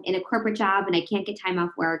 I'm in a corporate job and I can't get time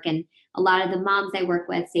off work. And a lot of the moms I work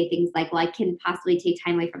with say things like, well, I couldn't possibly take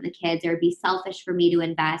time away from the kids, or it'd be selfish for me to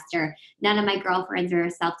invest, or none of my girlfriends are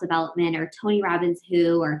self-development, or Tony Robbins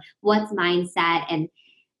who, or what's mindset. And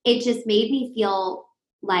it just made me feel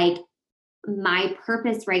like my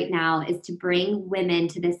purpose right now is to bring women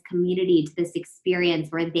to this community, to this experience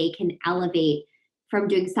where they can elevate from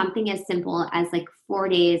doing something as simple as 4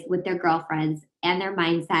 days with their girlfriends and their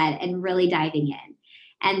mindset and really diving in.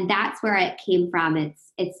 And that's where it came from.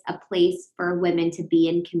 It's a place for women to be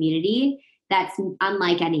in community that's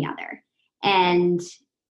unlike any other. And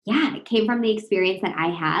yeah, it came from the experience that I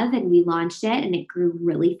have, and we launched it and it grew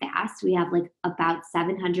really fast. We have about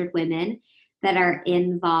 700 women that are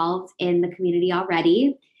involved in the community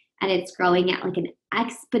already. And it's growing at an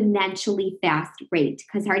exponentially fast rate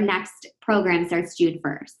because our next program starts June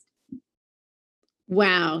 1st.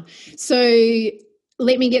 Wow. So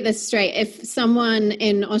let me get this straight. If someone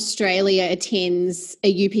in Australia attends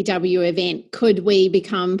a UPW event, could we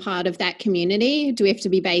become part of that community? Do we have to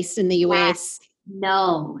be based in the US?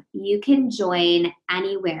 No, you can join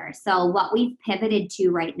anywhere. So what we've pivoted to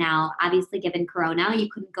right now, obviously given Corona, you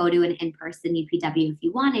couldn't go to an in-person UPW if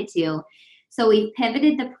you wanted to. So we've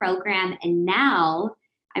pivoted the program, and now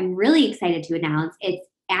I'm really excited to announce it's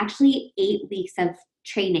actually 8 weeks of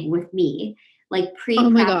training with me.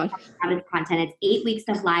 Content. It's 8 weeks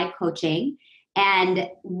of live coaching. And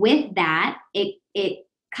with that, it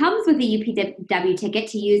comes with a UPW ticket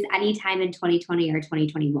to use anytime in 2020 or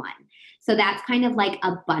 2021. So that's kind of like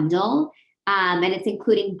a bundle, and it's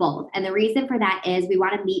including both. And the reason for that is we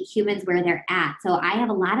want to meet humans where they're at. So I have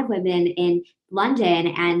a lot of women in London,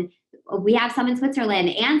 and we have some in Switzerland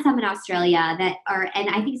and some in Australia and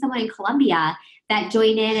I think someone in Colombia that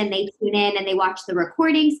join in and they tune in and they watch the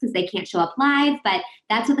recordings because they can't show up live. But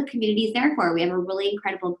that's what the community is there for. We have a really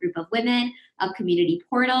incredible group of women, a community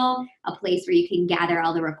portal, a place where you can gather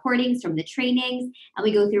all the recordings from the trainings. And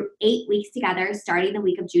we go through 8 weeks together, starting the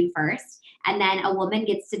week of June 1st. And then a woman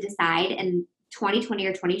gets to decide in 2020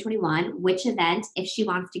 or 2021 which event, if she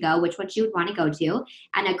wants to go, which one she would want to go to.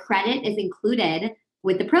 And a credit is included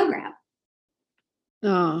with the program.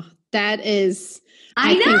 Oh, that is,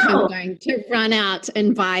 I think I'm going to run out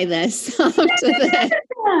and buy this after this.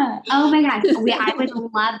 Oh my gosh. I would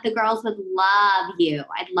love, the girls would love you.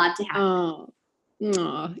 I'd love to have you.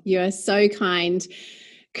 Oh, you're so kind.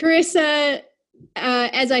 Carissa,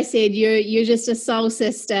 as I said, you're just a soul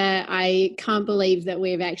sister. I can't believe that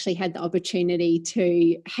we've actually had the opportunity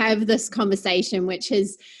to have this conversation, which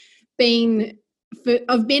has been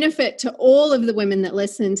of benefit to all of the women that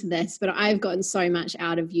listen to this, but I've gotten so much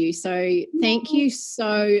out of you. So thank you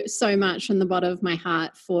so much from the bottom of my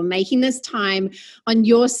heart for making this time on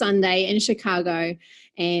your Sunday in Chicago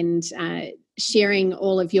and sharing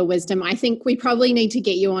all of your wisdom. I think we probably need to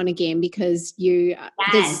get you on again because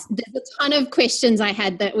there's a ton of questions I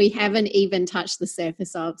had that we haven't even touched the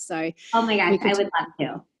surface of. So oh my gosh, I would love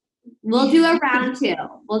to. We'll do a round two.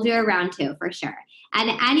 We'll do a round two for sure.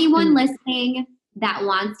 And anyone listening that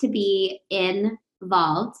wants to be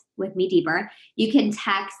involved with me deeper, you can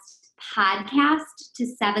text podcast to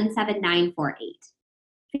 77948.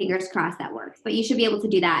 Fingers crossed that works. But you should be able to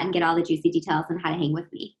do that and get all the juicy details on how to hang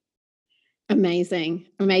with me. Amazing.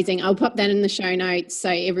 I'll pop that in the show notes so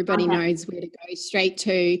everybody knows where to go straight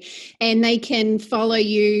to. And they can follow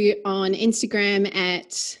you on Instagram at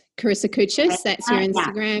Carissa Kouchis. That's your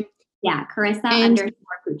Instagram. Yeah,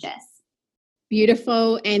 Carissa_Kouchis.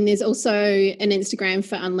 Beautiful. And there's also an Instagram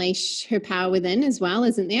for Unleash Her Power Within as well,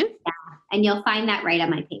 isn't there? Yeah. And you'll find that right on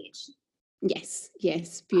my page. Yes.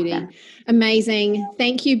 Beauty. Awesome. Amazing.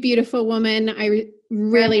 Thank you, beautiful woman. I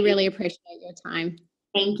really appreciate your time.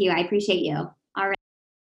 Thank you. I appreciate you.